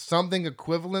something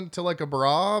equivalent to like a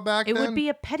bra back then? It would be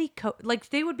a petticoat.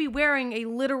 Like they would be wearing a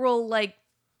literal like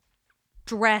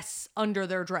dress under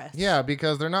their dress. Yeah,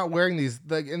 because they're not wearing these,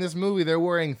 like in this movie they're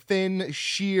wearing thin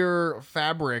sheer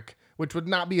fabric, which would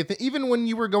not be a thing. Even when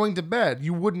you were going to bed,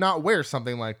 you would not wear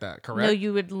something like that, correct? No,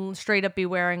 you would straight up be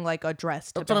wearing like a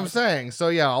dress to That's bed. what I'm saying. So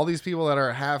yeah, all these people that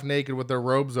are half naked with their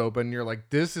robes open, you're like,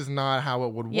 this is not how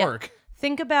it would work.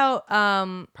 Think about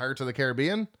Pirates of the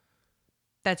Caribbean.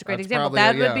 That's a great example.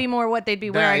 That would be more what they'd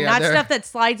be wearing, not stuff that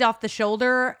slides off the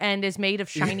shoulder and is made of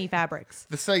shiny fabrics.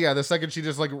 The second she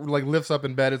just like lifts up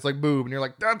in bed, it's like boob, and you're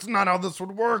like, that's not how this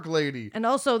would work, lady. And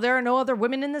also, there are no other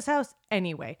women in this house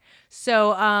anyway.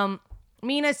 So,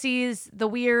 Mina sees the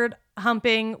weird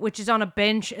humping, which is on a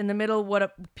bench in the middle of what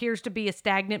appears to be a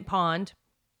stagnant pond.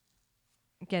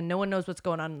 Again, no one knows what's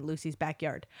going on in Lucy's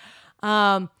backyard.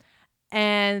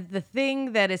 And the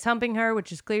thing that is humping her,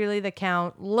 which is clearly the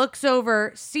Count, looks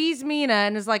over, sees Mina,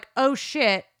 and is like, oh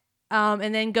shit.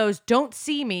 And then goes, don't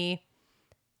see me.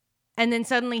 And then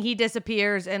suddenly he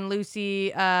disappears, and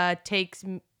Mina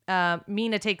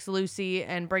takes Lucy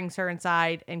and brings her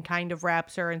inside and kind of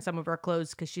wraps her in some of her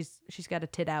clothes because she's got a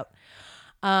tit out.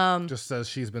 Just says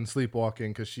she's been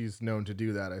sleepwalking because she's known to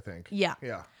do that, I think. Yeah.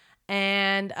 Yeah.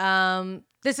 And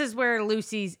this is where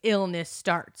Lucy's illness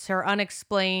starts, her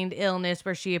unexplained illness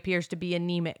where she appears to be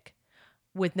anemic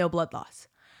with no blood loss.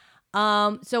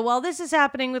 So while this is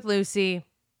happening with Lucy,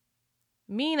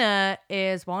 Mina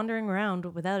is wandering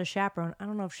around without a chaperone. I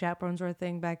don't know if chaperones were a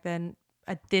thing back then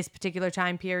at this particular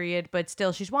time period, but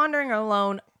still she's wandering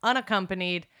alone,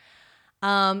 unaccompanied.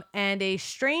 And a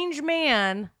strange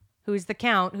man, who's the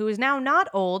Count, who is now not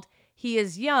old, he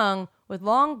is young, with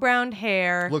long brown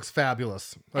hair. Looks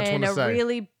fabulous. I just and want to say. a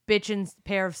really bitchin'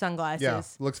 pair of sunglasses. Yeah,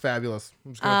 looks fabulous.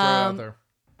 I'm just going to throw it out there.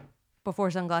 Before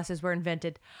sunglasses were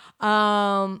invented.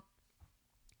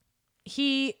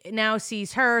 He now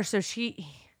sees her, so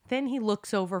then he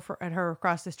looks over at her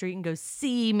across the street and goes,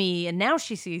 see me. And now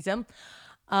she sees him.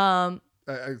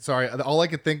 Sorry, all I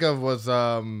could think of was,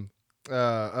 oh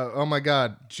my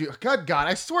God. God,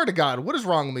 I swear to God, what is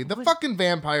wrong with me? The fucking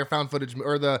vampire found footage,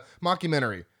 or the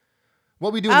mockumentary.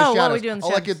 What We Do in the Shadows. What We Do in the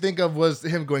All Shadows. I could think of was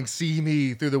him going, see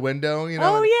me, through the window, you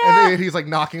know? Oh, yeah. And he's like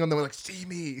knocking on the window, like, see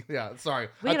me. Yeah, sorry.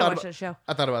 We gotta watch that show.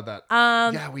 I thought about that.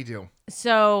 Yeah, we do.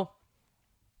 So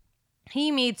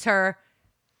he meets her.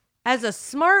 As a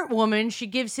smart woman, she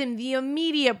gives him the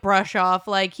immediate brush off.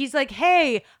 Like, he's like,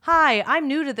 hey, hi, I'm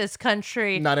new to this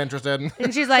country. Not interested.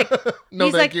 And she's like, No,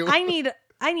 he's thank like, you.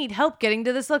 I need help getting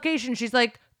to this location. She's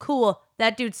like, cool,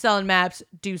 that dude's selling maps,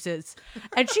 deuces.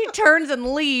 And she turns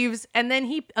and leaves, and then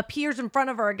he appears in front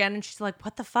of her again, and she's like,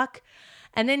 what the fuck?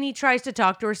 And then he tries to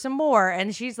talk to her some more,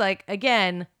 and she's like,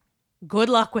 again, good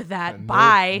luck with that.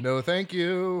 Bye. No, thank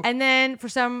you. And then for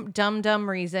some dumb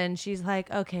reason, she's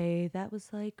like, okay, that was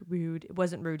like rude. It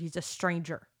wasn't rude. He's a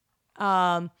stranger.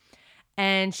 And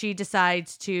she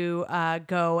decides to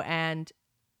go and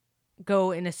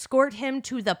go and escort him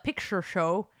to the picture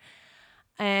show.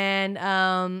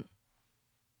 And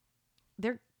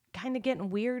they're kind of getting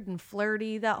weird and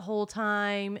flirty that whole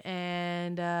time.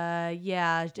 And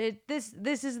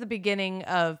this is the beginning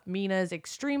of Mina's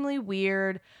extremely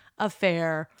weird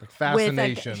affair. Like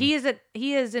fascination.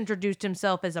 He has introduced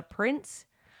himself as a prince.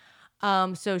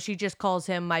 So she just calls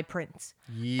him my prince.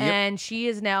 Yep. And she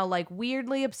is now like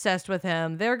weirdly obsessed with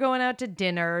him. They're going out to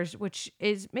dinners, which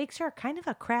makes her kind of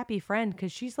a crappy friend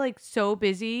because she's like so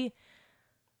busy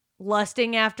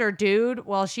lusting after dude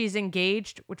while she's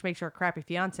engaged, which makes her a crappy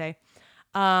fiance.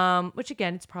 Which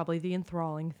again, it's probably the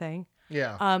enthralling thing.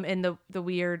 Yeah. And the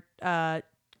weird,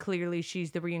 clearly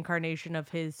she's the reincarnation of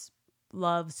his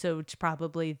love, so it's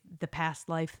probably the past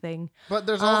life thing. But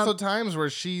there's also times where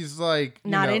she's like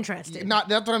not interested. That's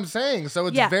what I'm saying. So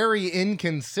it's very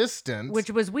inconsistent,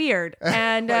 which was weird.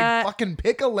 And like, fucking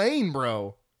pick a lane,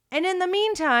 bro. And in the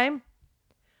meantime,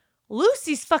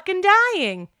 Lucy's fucking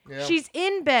dying. Yep. She's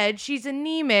in bed. She's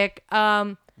anemic.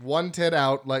 One tit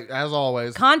out, like as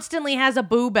always. Constantly has a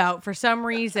boob out for some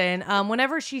reason.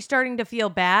 Whenever she's starting to feel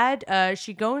bad,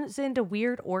 she goes into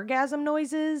weird orgasm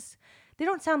noises. They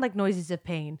don't sound like noises of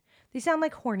pain. They sound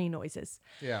like horny noises.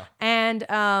 Yeah. And that's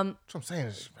what I'm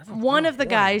saying. one of the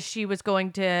guys she was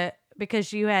going to,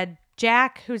 because you had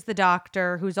Jack, who's the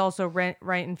doctor, who's also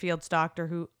Renfield's doctor,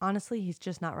 who honestly, he's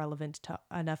just not relevant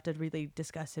enough to really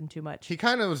discuss him too much. He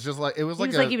kind of was just like, it was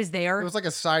he was there. It was like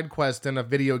a side quest in a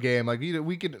video game. Like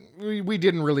we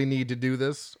didn't really need to do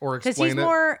this or explain it. Because he's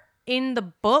more in the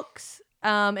books,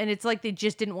 and it's like they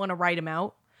just didn't want to write him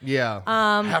out. Yeah.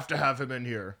 Have to have him in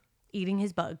here. Eating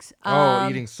his bugs.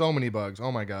 Eating so many bugs.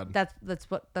 Oh my God.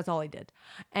 That's all he did.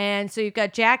 And so you've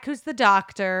got Jack, who's the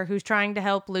doctor, who's trying to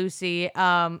help Lucy.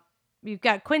 You've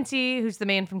got Quincy, who's the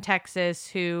man from Texas,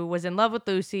 who was in love with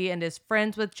Lucy and is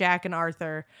friends with Jack and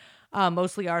Arthur,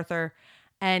 mostly Arthur.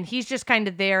 And he's just kind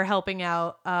of there helping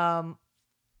out. And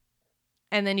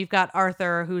then you've got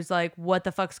Arthur, who's like, what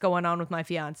the fuck's going on with my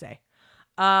fiance?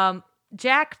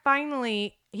 Jack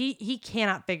finally, he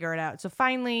cannot figure it out. So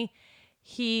finally,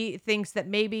 he thinks that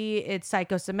maybe it's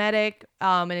psychosomatic,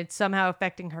 and it's somehow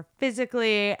affecting her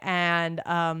physically.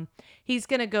 And he's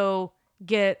going to go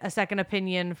get a second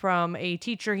opinion from a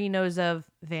teacher he knows of,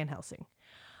 Van Helsing.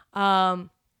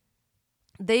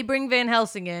 They bring Van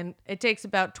Helsing in. It takes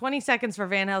about 20 seconds for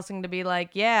Van Helsing to be like,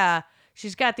 yeah,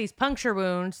 she's got these puncture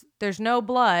wounds. There's no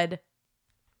blood,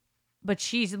 but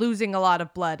she's losing a lot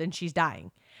of blood and she's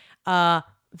dying.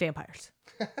 Vampires.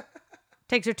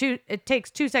 It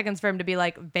takes 2 seconds for him to be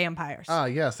like, vampires. Ah,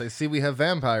 yes, I see we have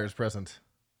vampires present.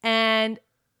 And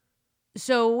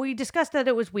so we discussed that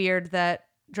it was weird that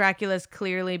Dracula's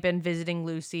clearly been visiting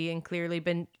Lucy and clearly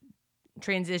been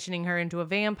transitioning her into a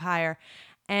vampire.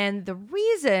 And the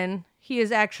reason he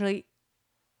is actually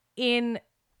in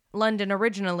London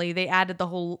originally, they added the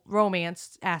whole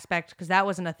romance aspect because that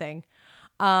wasn't a thing.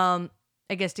 I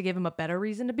guess to give him a better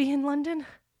reason to be in London.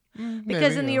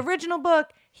 Because in the original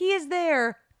book, he is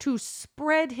there to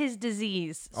spread his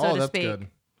disease, so to speak. Good.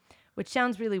 Which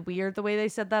sounds really weird the way they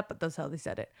said that, but that's how they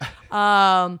said it.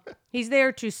 He's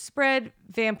there to spread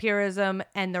vampirism,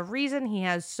 and the reason he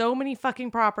has so many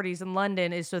fucking properties in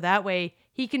London is so that way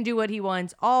he can do what he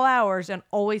wants all hours and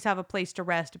always have a place to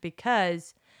rest,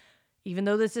 because even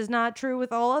though this is not true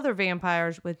with all other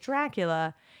vampires, with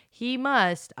Dracula, he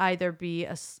must either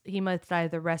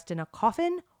rest in a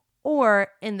coffin or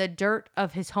in the dirt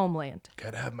of his homeland.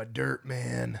 Gotta have my dirt,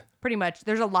 man. Pretty much.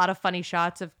 There's a lot of funny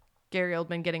shots of Gary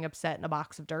Oldman getting upset in a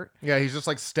box of dirt. Yeah, he's just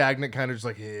like stagnant, kind of just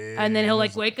like... And then he'll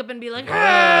like wake up and be like...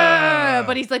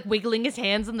 But he's like wiggling his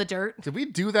hands in the dirt. Did we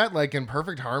do that like in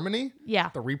perfect harmony? Yeah.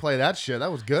 To replay that shit.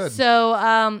 That was good.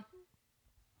 So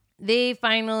they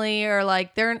finally are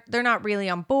like... They're not really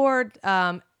on board.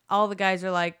 All the guys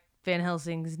are like, Van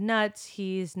Helsing's nuts.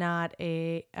 He's not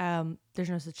a... there's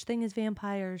no such thing as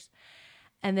vampires.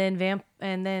 And then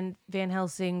Van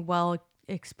Helsing, while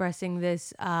expressing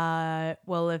this,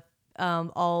 if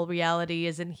all reality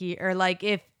isn't here, or like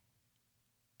if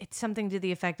it's something to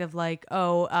the effect of like,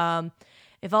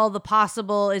 if all the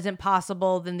possible isn't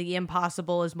possible, then the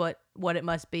impossible is what it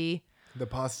must be. The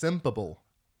possible.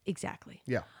 Exactly.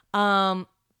 Yeah.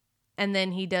 And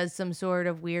then he does some sort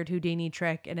of weird Houdini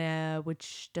trick,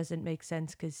 which doesn't make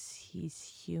sense because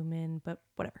he's human, but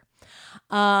whatever.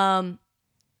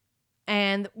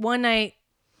 And one night,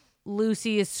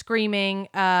 Lucy is screaming.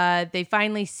 They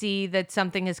finally see that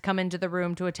something has come into the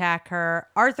room to attack her.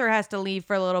 Arthur has to leave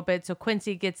for a little bit, so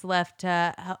Quincy gets left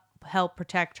to help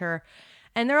protect her.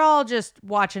 And they're all just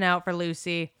watching out for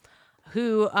Lucy,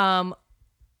 who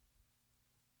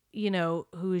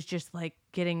is just like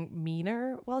getting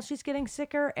meaner while she's getting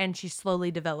sicker, and she's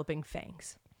slowly developing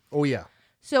fangs. Oh, yeah.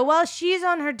 So while she's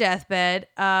on her deathbed,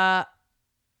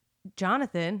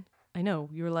 Jonathan, I know,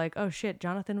 you were like, oh shit,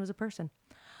 Jonathan was a person.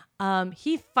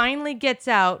 He finally gets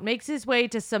out, makes his way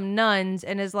to some nuns,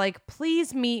 and is like,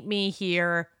 please meet me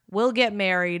here. We'll get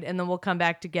married, and then we'll come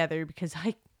back together because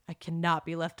I cannot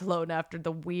be left alone after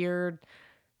the weird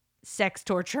sex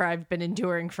torture I've been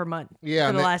enduring for months. Yeah,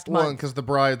 for the last month. Because the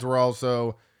brides were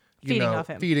also Feeding off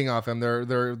him. Feeding off him.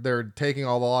 They're taking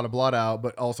a lot of blood out,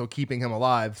 but also keeping him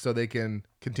alive so they can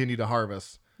continue to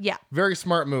harvest. Yeah. Very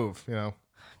smart move, you know.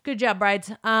 Good job,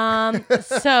 brides.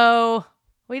 So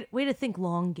way to think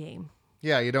long game.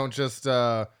 Yeah, you don't just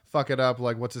fuck it up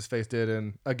like what's his face did,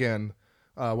 and again,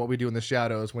 What We Do in the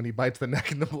Shadows when he bites the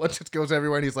neck and the blood just goes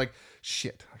everywhere, and he's like,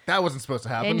 shit, that wasn't supposed to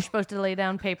happen. And you're supposed to lay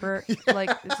down paper, like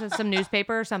some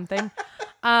newspaper or something.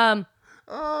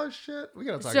 Oh shit, we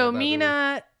gotta talk about that. So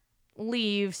Mina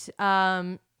leaves.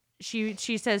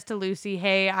 She says to Lucy,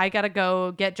 "Hey, I gotta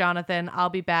go get Jonathan. I'll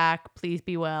be back. Please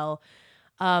be well."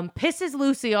 Pisses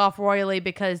Lucy off royally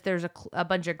because there's a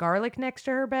bunch of garlic next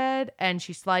to her bed, and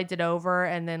she slides it over,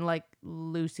 and then like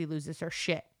Lucy loses her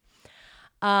shit.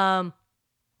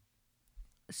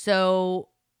 So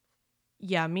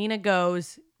yeah, Mina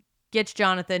goes, gets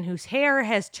Jonathan, whose hair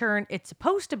has turned, it's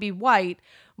supposed to be white,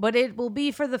 but it will be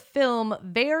for the film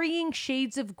varying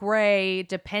shades of gray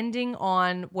depending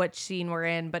on what scene we're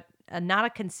in, but not a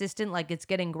consistent, like it's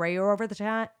getting grayer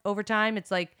over time.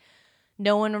 It's like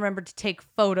no one remembered to take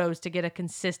photos to get a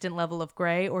consistent level of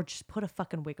gray, or just put a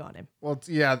fucking wig on him. Well,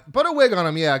 yeah, put a wig on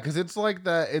him, yeah, because it's like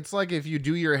that. It's like if you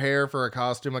do your hair for a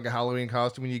costume, like a Halloween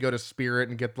costume, and you go to Spirit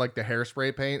and get like the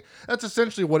hairspray paint. That's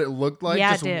essentially what it looked like.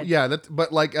 Yeah, it did. Yeah,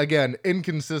 but like again,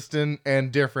 inconsistent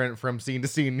and different from scene to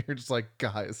scene. You're just like,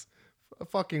 guys, a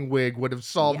fucking wig would have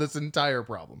solved this entire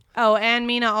problem. Oh, and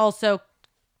Mina also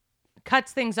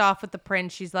cuts things off with the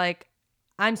prince. She's like,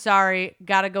 I'm sorry,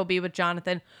 gotta go be with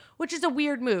Jonathan, which is a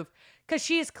weird move because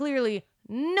she is clearly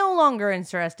no longer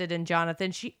interested in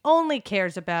Jonathan. She only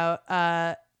cares about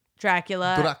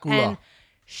Dracula. And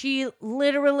she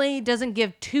literally doesn't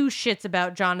give two shits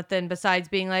about Jonathan besides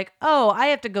being like, oh, I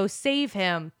have to go save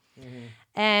him. Mm-hmm.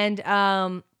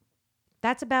 And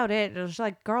that's about it. It was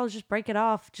like, girl, just break it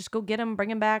off. Just go get him, bring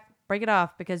him back, break it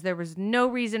off, because there was no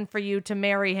reason for you to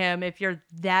marry him if you're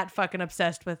that fucking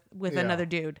obsessed with another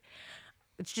dude.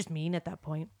 It's just mean at that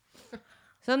point.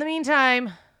 So in the meantime,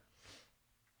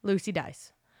 Lucy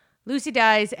dies.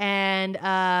 And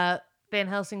Van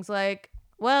Helsing's like,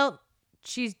 well,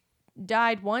 she's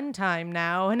died one time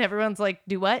now. And everyone's like,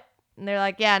 do what? And they're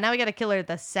like, yeah, now we got to kill her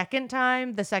the second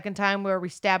time. The second time where we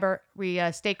stake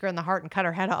her in the heart and cut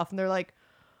her head off. And they're like,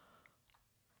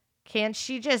 can't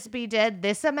she just be dead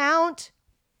this amount?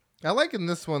 I like in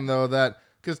this one, though, that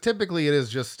because typically it is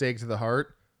just stake to the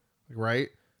heart, right?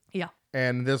 Yeah.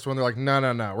 And this one, they're like,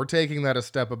 no. We're taking that a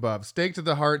step above. Stake to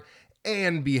the heart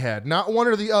and behead. Not one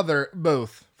or the other,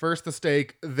 both. First the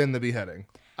stake, then the beheading.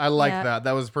 I like that.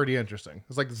 That was pretty interesting.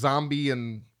 It's like zombie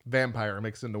and vampire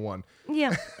mixed into one.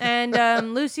 Yeah.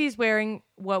 And Lucy's wearing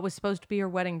what was supposed to be her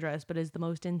wedding dress, but is the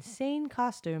most insane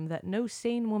costume that no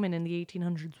sane woman in the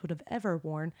 1800s would have ever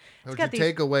worn. Would you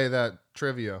take away that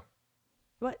trivia?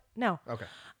 What? No.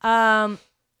 Okay.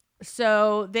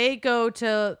 So they go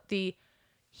to the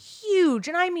huge,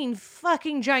 and I mean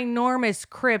fucking ginormous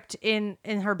crypt in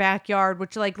her backyard,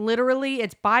 which like literally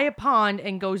it's by a pond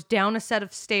and goes down a set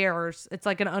of stairs. It's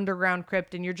like an underground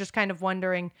crypt, and you're just kind of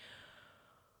wondering,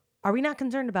 are we not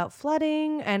concerned about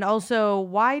flooding? And also,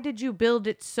 why did you build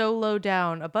it so low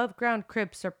down? Above ground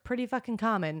crypts are pretty fucking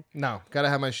common. No, gotta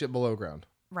have my shit below ground.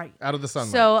 Right. Out of the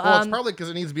sunlight. So, well, it's probably because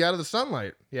it needs to be out of the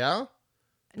sunlight. Yeah?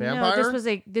 Vampire?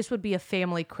 No, this would be a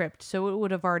family crypt, so it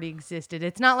would have already existed.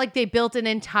 It's not like they built an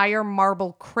entire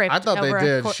marble crypt. I thought they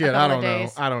did. Shit, I don't know.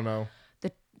 I don't know.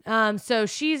 So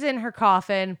she's in her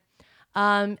coffin.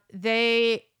 She's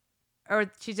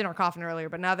in her coffin earlier,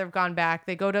 but now they've gone back.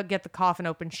 They go to get the coffin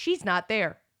open. She's not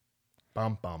there.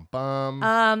 Bum, bum,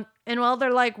 bum. And while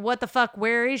they're like, what the fuck?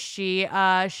 Where is she?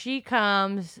 She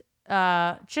comes,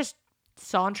 just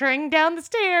sauntering down the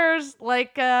stairs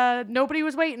like nobody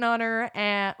was waiting on her,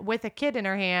 and with a kid in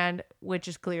her hand, which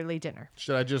is clearly dinner.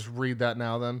 Should I just read that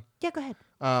now then? Yeah, go ahead.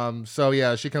 So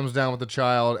yeah, she comes down with the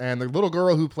child, and the little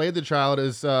girl who played the child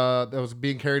that was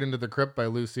being carried into the crypt by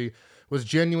Lucy was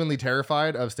genuinely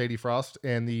terrified of Sadie Frost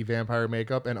and the vampire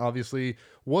makeup, and obviously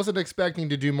wasn't expecting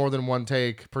to do more than one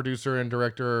take. Producer and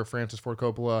director Francis Ford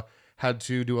Coppola had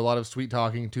to do a lot of sweet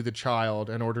talking to the child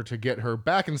in order to get her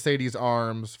back in Sadie's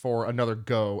arms for another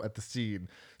go at the scene.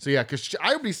 So yeah, because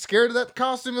I would be scared of that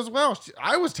costume as well.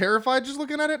 I was terrified just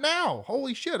looking at it now.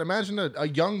 Holy shit. Imagine a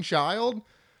young child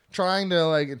trying to,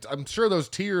 like, I'm sure those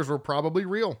tears were probably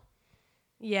real.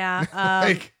 Yeah.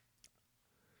 Like,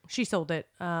 she sold it.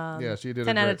 yeah, she did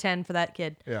 10 out of 10 for that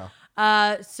kid. Yeah.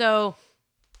 So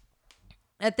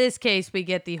at this case, we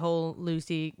get the whole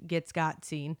Lucy gets got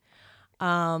scene.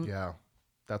 Yeah.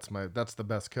 That's the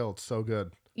best kill. It's so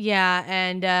good. Yeah,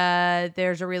 and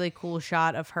there's a really cool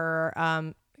shot of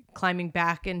her climbing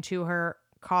back into her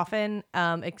coffin,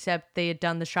 except they had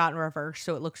done the shot in reverse,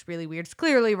 so it looks really weird. It's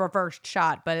clearly a reversed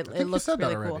shot, but it looks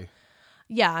really cool.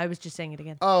 Yeah, I was just saying it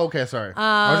again. Oh, okay, sorry.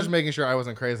 I was just making sure I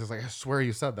wasn't crazy. I was like, I swear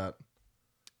you said that.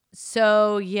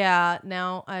 So, yeah,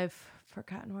 now I've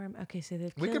forgotten where I'm... Okay, so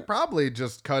we could probably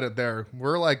just cut it there.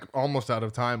 We're, like, almost out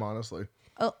of time, honestly.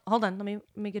 Oh, hold on. Let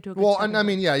me get to a good I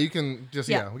mean, yeah, you can just,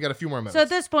 we got a few more minutes. So at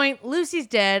this point, Lucy's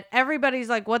dead. Everybody's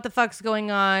like, what the fuck's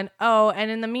going on? Oh, and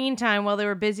in the meantime, while they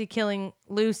were busy killing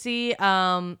Lucy,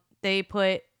 they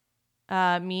put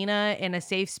Mina in a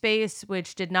safe space,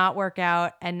 which did not work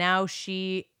out. And now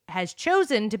she has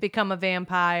chosen to become a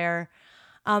vampire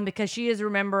because she is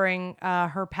remembering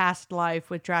her past life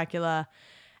with Dracula.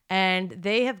 And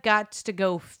they have got to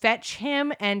go fetch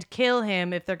him and kill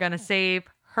him if they're going to save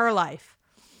her life.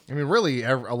 I mean, really,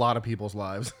 a lot of people's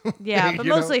lives. Yeah, but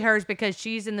mostly hers because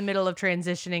she's in the middle of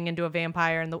transitioning into a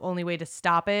vampire, and the only way to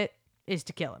stop it is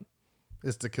to kill him.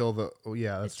 Is to kill the... Oh,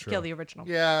 yeah, that's true. To kill the original.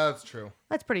 Yeah, that's true.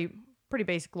 That's pretty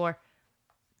basic lore.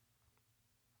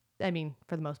 I mean,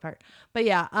 for the most part. But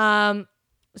yeah,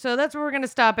 so that's where we're going to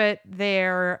stop it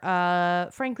there.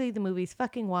 Frankly, the movie's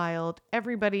fucking wild.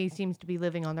 Everybody seems to be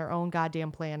living on their own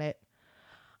goddamn planet.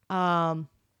 And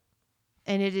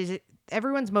it is...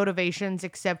 everyone's motivations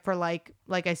except for like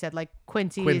I said, like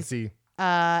Quincy.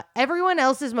 Everyone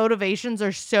else's motivations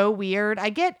are so weird. I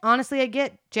get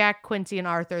Jack, Quincy, and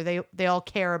Arthur. They all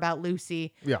care about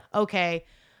Lucy. Yeah. Okay.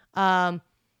 But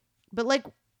like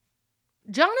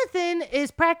Jonathan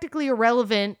is practically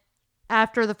irrelevant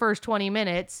after the first 20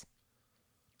 minutes.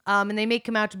 And they make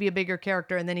him out to be a bigger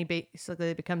character, and then he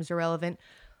basically becomes irrelevant.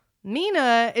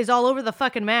 Mina is all over the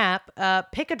fucking map.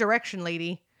 Pick a direction,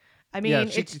 lady. I mean,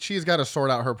 yeah, she's got to sort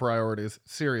out her priorities.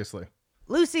 Seriously.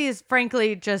 Lucy is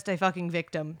frankly just a fucking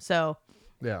victim. So,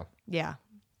 yeah.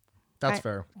 That's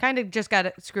fair. Kind of just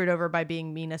got screwed over by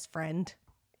being Mina's friend.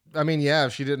 I mean, yeah,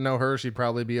 if she didn't know her, she'd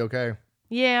probably be okay.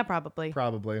 Yeah, probably.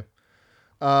 Good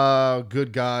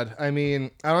God. I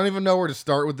mean, I don't even know where to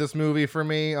start with this movie for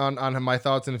me on my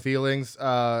thoughts and feelings.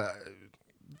 I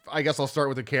guess I'll start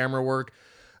with the camera work.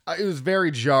 It was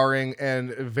very jarring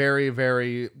and very,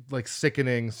 very like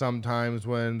sickening sometimes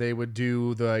when they would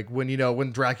do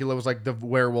when Dracula was like the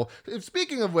werewolf.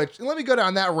 Speaking of which, let me go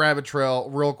down that rabbit trail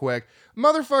real quick.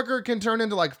 Motherfucker can turn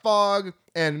into like fog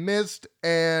and mist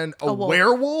and a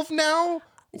werewolf now.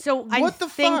 So what the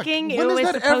fuck? When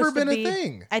has that ever been a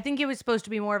thing? I think it was supposed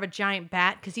to be more of a giant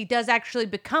bat because he does actually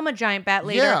become a giant bat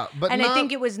later. Yeah, but I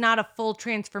think it was not a full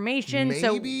transformation.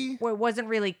 Maybe? So it wasn't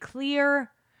really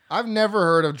clear. I've never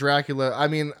heard of Dracula. I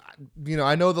mean,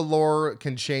 I know the lore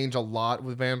can change a lot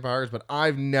with vampires, but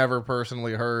I've never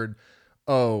personally heard,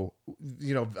 I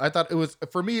thought it was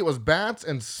bats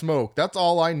and smoke. That's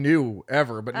all I knew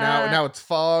ever. But now it's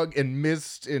fog and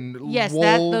mist and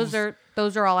wolves.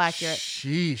 Those are all accurate.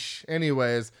 Sheesh.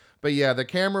 Anyways, but yeah, the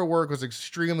camera work was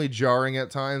extremely jarring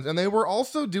at times. And they were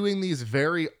also doing these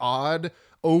very odd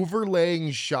overlaying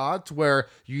shots where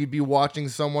you'd be watching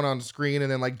someone on screen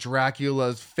and then like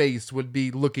Dracula's face would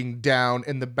be looking down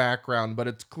in the background, but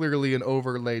it's clearly an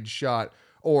overlaid shot.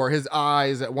 Or his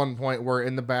eyes at one point were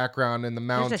in the background in the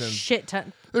mountains. There's a shit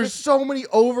ton. There's so many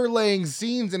overlaying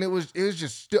scenes, and it was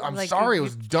just. I'm sorry, it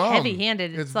was dumb.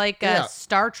 Heavy-handed. It's like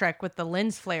Star Trek with the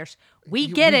lens flares. We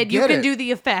get it. You can do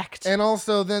the effect. And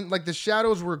also, then like the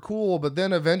shadows were cool, but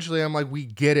then eventually I'm like, we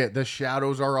get it. The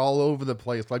shadows are all over the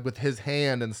place, like with his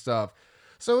hand and stuff.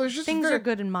 So it's just things are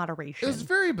good in moderation. It's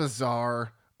very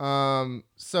bizarre.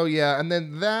 So yeah, and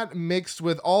then that mixed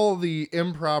with all the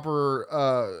improper,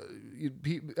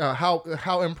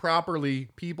 how improperly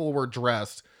people were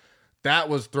dressed, that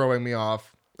was throwing me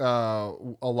off a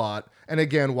lot. And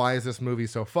again, why is this movie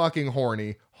so fucking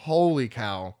horny? Holy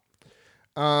cow.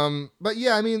 But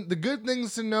yeah, I mean, the good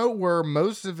things to note were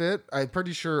most of it, I'm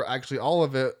pretty sure actually all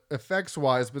of it, effects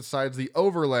wise, besides the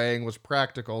overlaying, was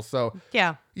practical. So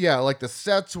yeah, like the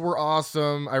sets were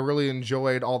awesome. I really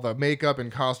enjoyed all the makeup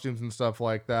and costumes and stuff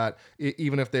like that,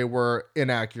 even if they were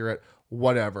inaccurate,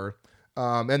 whatever.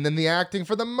 And then the acting,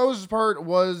 for the most part,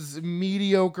 was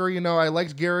mediocre. You know, I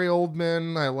liked Gary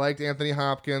Oldman. I liked Anthony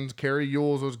Hopkins. Carrie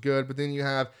Yules was good. But then you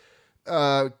have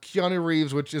Keanu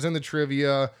Reeves, which is in the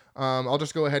trivia. I'll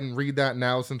just go ahead and read that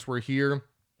now since we're here.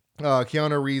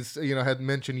 Keanu Reeves, had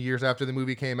mentioned years after the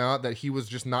movie came out that he was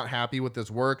just not happy with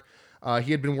this work.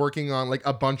 He had been working on like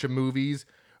a bunch of movies.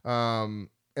 And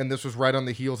this was right on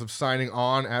the heels of signing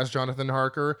on as Jonathan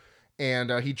Harker.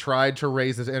 And he tried to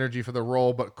raise his energy for the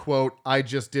role, but, quote, I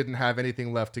just didn't have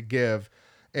anything left to give,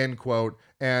 end quote.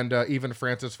 And even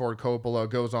Francis Ford Coppola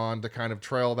goes on to kind of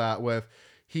trail that with,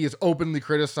 he has openly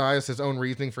criticized his own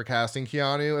reasoning for casting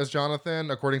Keanu as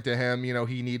Jonathan. According to him,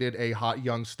 he needed a hot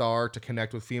young star to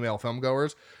connect with female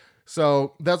filmgoers.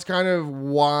 So that's kind of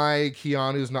why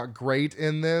Keanu's not great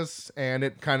in this, and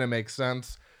it kind of makes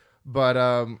sense. But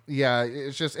yeah,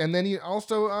 it's just, and then he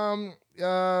also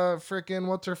freaking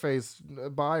what's her face,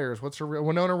 Byers, what's her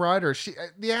Winona Ryder,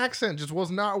 the accent just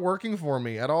was not working for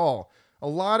me at all. A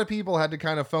lot of people had to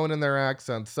kind of phone in their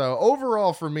accents. So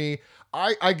overall for me,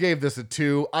 I gave this a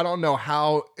 2. I don't know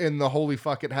how in the holy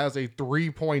fuck it has a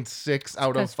 3.6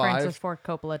 out of 5. Francis Ford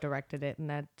Coppola directed it, and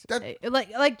that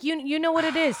like you know what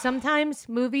it is. Sometimes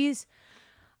movies,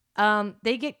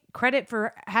 they get credit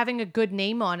for having a good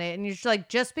name on it, and you're just like,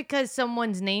 just because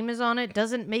someone's name is on it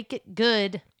doesn't make it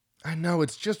good. I know,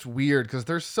 it's just weird because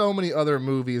there's so many other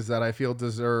movies that I feel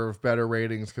deserve better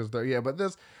ratings because but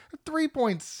this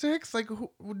 3.6, like,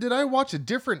 did I watch a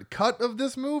different cut of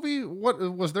this movie? What,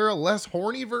 was there a less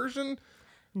horny version?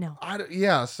 No.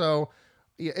 So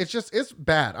yeah, it's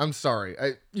bad. I'm sorry.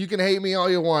 You can hate me all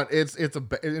you want.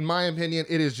 In my opinion,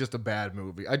 it is just a bad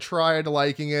movie. I tried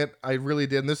liking it. I really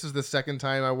did. And this is the second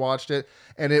time I watched it,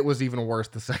 and it was even worse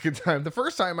the second time. The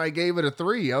first time I gave it a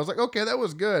 3. I was like, okay, that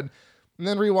was good. And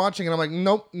then rewatching it, I'm like,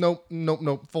 nope.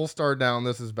 Full star down.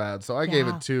 This is bad. So I gave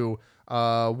it 2.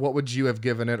 What would you have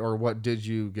given it, or what did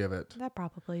you give it? That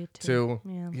probably a 2.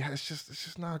 Yeah, it's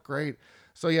just not great.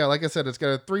 So yeah, like I said, it's got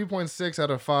a 3.6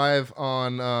 out of 5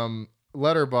 on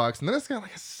Letterboxd, and then it's got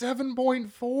like a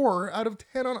 7.4 out of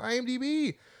 10 on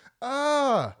IMDb.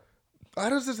 How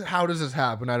does this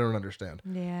happen? I don't understand.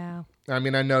 Yeah. I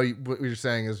mean, I know what you're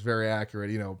saying is very accurate.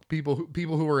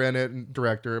 People who were in it and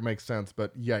director, it makes sense,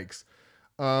 but yikes.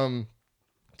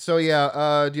 So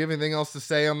yeah, do you have anything else to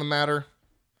say on the matter?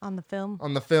 On the film?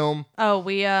 On the film. Oh,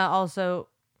 we also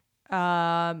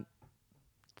talked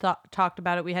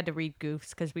about it. We had to read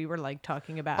Goofs because we were like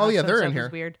talking about. Oh yeah, they're in here.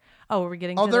 Weird. Oh, we're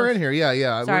getting. Oh, they're in here.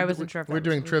 Yeah. Sorry, I wasn't sure. We're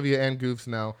doing trivia and Goofs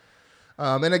now.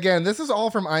 And again, this is all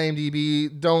from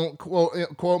IMDb. Don't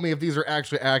quote me if these are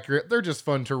actually accurate. They're just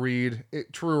fun to read,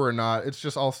 true or not. It's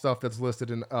just all stuff that's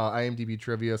listed in IMDb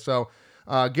trivia. So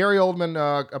Gary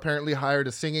Oldman apparently hired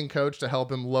a singing coach to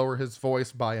help him lower his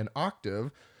voice by an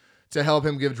octave to help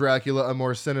him give Dracula a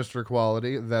more sinister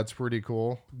quality. That's pretty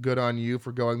cool. Good on you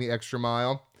for going the extra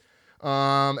mile.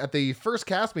 At the first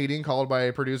cast meeting called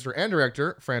by producer and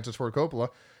director Francis Ford Coppola,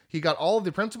 he got all of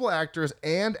the principal actors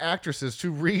and actresses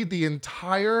to read the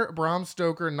entire Bram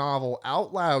Stoker novel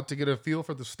out loud to get a feel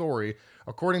for the story.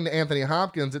 According to Anthony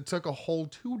Hopkins, it took a whole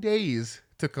 2 days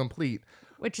to complete.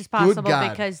 Which is possible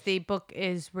because the book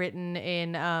is written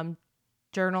in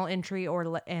journal entry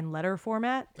and letter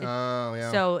format. Oh, yeah.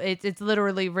 So it's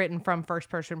literally written from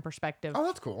first-person perspective. Oh,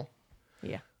 that's cool.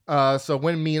 Yeah. So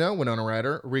when Winona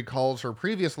Ryder, recalls her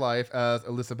previous life as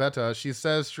Elisabetta, she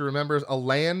says she remembers a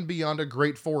land beyond a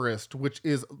great forest, which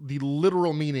is the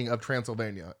literal meaning of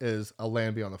Transylvania, is a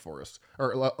land beyond the forest,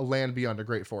 or a land beyond a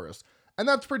great forest. And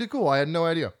that's pretty cool. I had no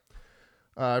idea.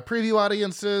 Preview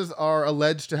audiences are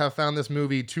alleged to have found this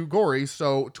movie too gory,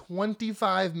 so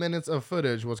 25 minutes of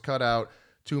footage was cut out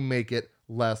to make it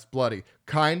less bloody.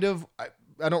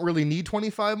 I don't really need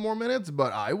 25 more minutes,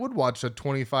 but I would watch a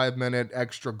 25-minute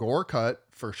extra gore cut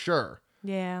for sure.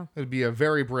 Yeah. It'd be a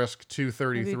very brisk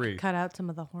 2:33. Maybe we could cut out some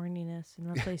of the horniness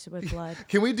and replace it with blood.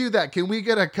 Can we do that? Can we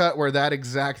get a cut where that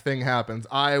exact thing happens?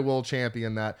 I will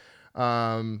champion that.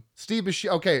 Steve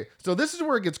Buscemi. Okay, so this is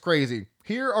where it gets crazy.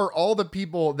 Here are all the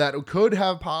people that could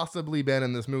have possibly been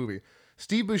in this movie.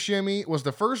 Steve Buscemi was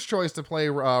the first choice to play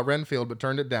Renfield, but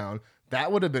turned it down.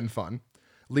 That would have been fun.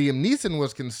 Liam Neeson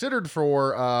was considered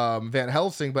for Van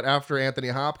Helsing, but after Anthony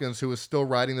Hopkins, who was still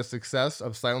riding the success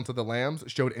of Silence of the Lambs,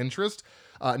 showed interest,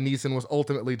 Neeson was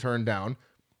ultimately turned down.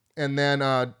 And then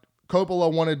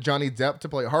Coppola wanted Johnny Depp to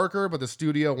play Harker, but the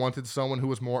studio wanted someone who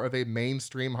was more of a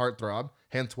mainstream heartthrob,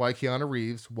 hence why Keanu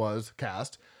Reeves was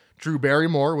cast. Drew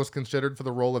Barrymore was considered for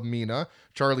the role of Mina.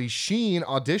 Charlie Sheen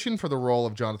auditioned for the role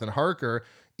of Jonathan Harker,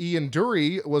 Ian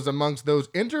Dury was amongst those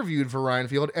interviewed for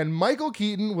Renfield, and Michael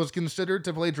Keaton was considered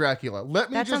to play Dracula.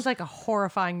 Sounds like a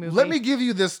horrifying movie. Let me give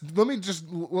you this. Let me just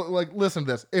listen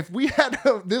to this. If we had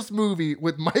this movie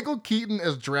with Michael Keaton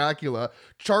as Dracula,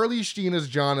 Charlie Sheen as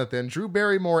Jonathan, Drew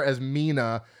Barrymore as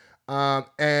Mina,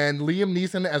 and Liam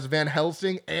Neeson as Van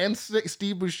Helsing, and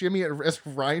Steve Buscemi as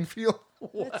Renfield.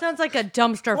 That sounds like a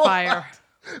dumpster fire.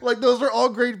 Like, those are all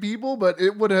great people, but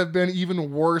it would have been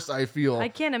even worse, I feel. I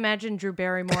can't imagine Drew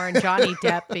Barrymore and Johnny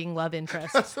Depp being love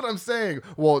interests. That's what I'm saying.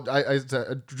 Well, I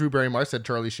said Drew Barrymore. I said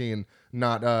Charlie Sheen,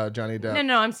 not Johnny Depp.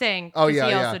 No, I'm saying he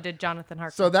also did Jonathan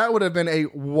Harker. So that would have been a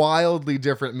wildly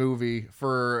different movie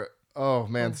for,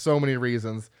 so many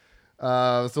reasons.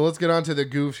 So let's get on to the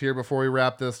goofs here before we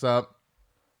wrap this up.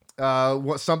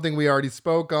 Something we already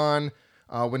spoke on,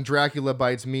 when Dracula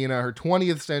bites Mina, her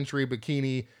 20th century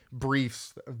bikini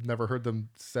briefs. I've never heard them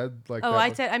said like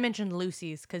that. I mentioned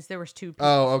Lucy's because there was two pieces.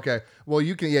 Oh, okay. Well,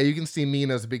 you can see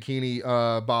Mina's bikini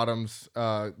bottoms.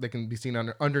 They can be seen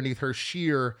underneath her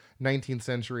sheer 19th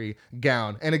century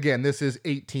gown. And again, this is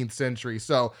 18th century.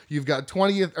 So you've got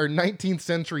 20th or 19th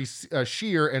century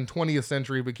sheer and 20th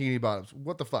century bikini bottoms.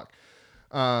 What the fuck?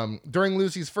 During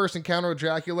Lucy's first encounter with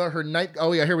Dracula, her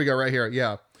here we go, right here.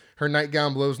 Yeah. Her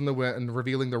nightgown blows in the wind,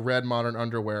 revealing the red modern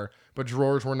underwear. But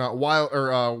drawers were not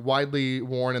widely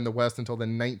worn in the West until the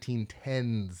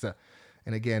 1910s.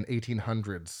 And again,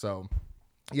 1800s. So,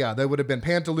 yeah, they would have been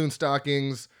pantaloons,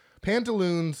 stockings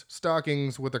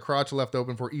with the crotch left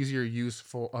open for easier use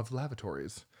of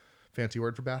lavatories. Fancy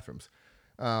word for bathrooms.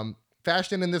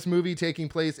 Fashion in this movie, taking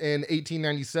place in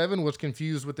 1897, was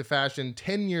confused with the fashion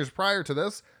 10 years prior to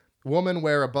this. Women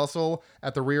wear a bustle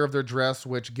at the rear of their dress,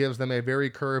 which gives them a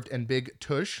very curved and big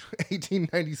tush.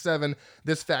 1897,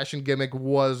 this fashion gimmick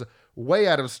was way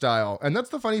out of style. And that's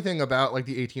the funny thing about like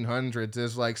the 1800s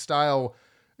is like style.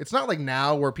 It's not like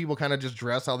now where people kind of just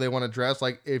dress how they want to dress.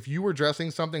 Like if you were dressing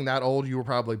something that old, you were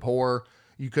probably poor.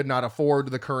 You could not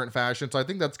afford the current fashion. So I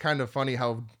think that's kind of funny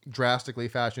how drastically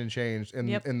fashion changed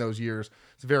in those years.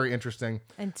 It's very interesting.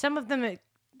 And some of them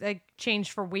like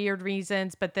changed for weird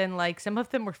reasons, but then like some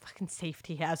of them were fucking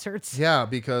safety hazards. Yeah,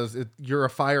 because you're a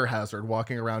fire hazard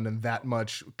walking around in that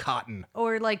much cotton.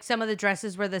 Or like some of the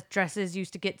dresses where the dresses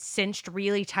used to get cinched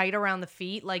really tight around the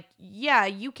feet. Like, yeah,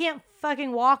 you can't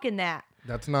fucking walk in that.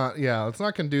 It's not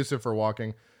conducive for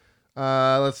walking.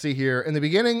 Let's see here. In the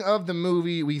beginning of the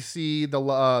movie, we see the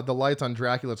lights on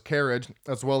Dracula's carriage,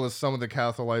 as well as some of the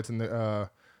castle lights in the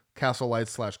castle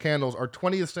lights / candles are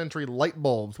 20th century light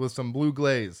bulbs with some blue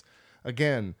glaze.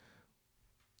 Again,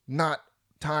 not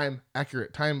time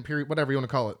accurate, time period, whatever you want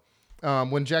to call it.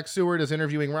 When Jack Seward is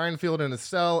interviewing Renfield in his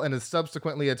cell and is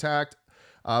subsequently attacked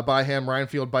by him,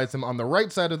 Renfield bites him on the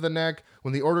right side of the neck.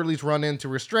 When the orderlies run in to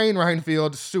restrain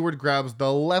Renfield, Seward grabs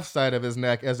the left side of his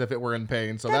neck as if it were in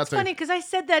pain. So that's funny because I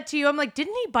said that to you. I'm like,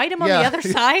 didn't he bite him on the other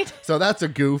side? So that's a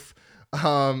goof.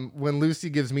 When Lucy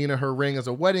gives Mina her ring as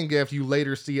a wedding gift, you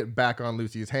later see it back on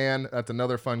Lucy's hand. That's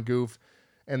another fun goof.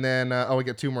 And then, we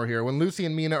get two more here. When Lucy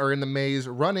and Mina are in the maze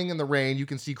running in the rain, you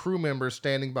can see crew members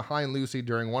standing behind Lucy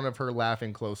during one of her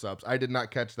laughing close-ups. I did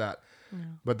not catch that,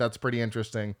 but that's pretty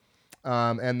interesting.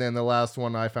 And then the last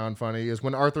one I found funny is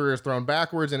when Arthur is thrown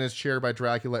backwards in his chair by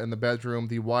Dracula in the bedroom,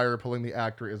 the wire pulling the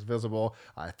actor is visible.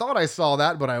 I thought I saw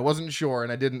that, but I wasn't sure,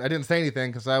 and I didn't say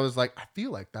anything because I was like, I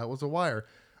feel like that was a wire.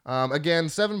 Again,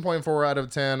 7.4 out of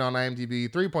 10 on IMDb,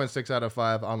 3.6 out of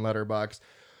 5 on Letterboxd.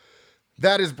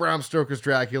 That is Bram Stoker's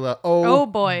Dracula. Oh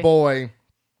boy.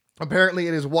 Apparently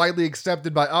it is widely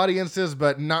accepted by audiences,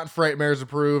 but not Frightmares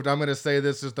approved. I'm going to say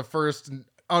this is the first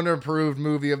unapproved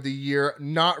movie of the year.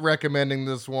 Not recommending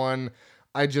this one.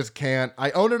 I just can't. I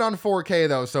own it on 4K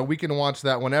though, so we can watch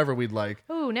that whenever we'd like.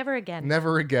 Ooh, never again.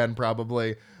 Never again,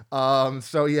 probably.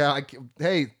 So yeah,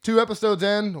 hey, 2 episodes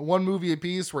in, 1 movie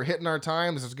apiece. We're hitting our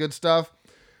time. This is good stuff.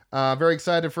 Very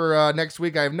excited for next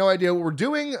week. I have no idea what we're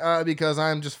doing because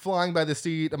I'm just flying by the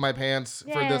seat of my pants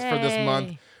for this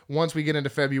month. Once we get into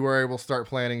February, we'll start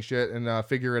planning shit and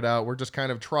figure it out. We're just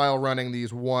kind of trial running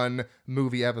these 1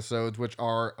 movie episodes, which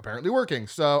are apparently working.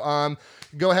 So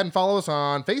go ahead and follow us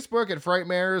on Facebook at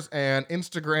Frightmares and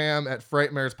Instagram at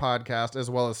Frightmares Podcast, as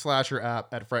well as Slasher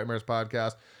app at Frightmares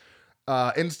Podcast.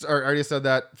 I already said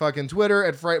that. Fucking Twitter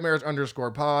at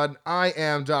Frightmares_pod. I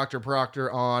am Dr.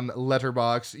 Proctor on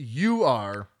Letterboxd. You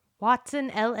are Watson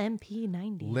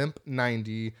LMP90. Limp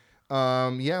 90.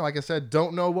 Like I said,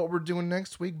 don't know what we're doing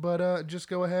next week, but just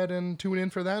go ahead and tune in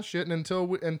for that shit. And until you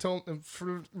want to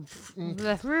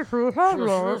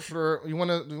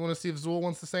see if Zool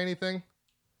wants to say anything?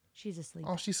 She's asleep.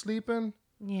 Oh, she's sleeping?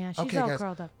 Yeah, she's all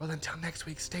curled up. Well, until next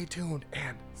week, stay tuned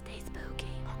and stay spooky.